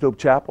at Blessed Hope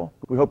Chapel.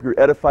 We hope you're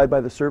edified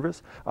by the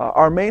service.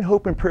 Our main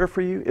hope and prayer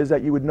for you is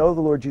that you would know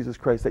the Lord Jesus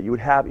Christ, that you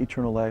would have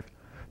eternal life.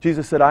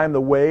 Jesus said, I am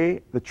the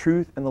way, the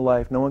truth, and the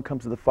life. No one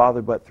comes to the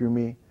Father but through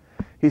me.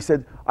 He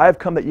said, I have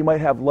come that you might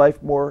have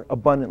life more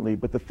abundantly,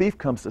 but the thief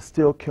comes to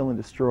steal, kill, and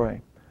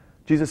destroy.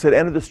 Jesus said,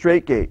 enter the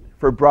straight gate,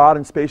 for broad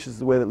and spacious is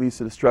the way that leads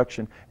to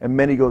destruction, and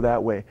many go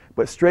that way.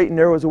 But straight and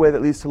narrow is the way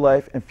that leads to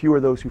life, and few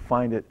are those who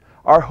find it.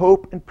 Our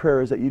hope and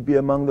prayer is that you'd be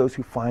among those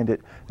who find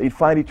it, that you'd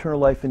find eternal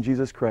life in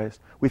Jesus Christ.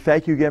 We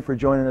thank you again for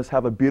joining us.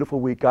 Have a beautiful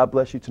week. God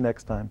bless you till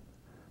next time.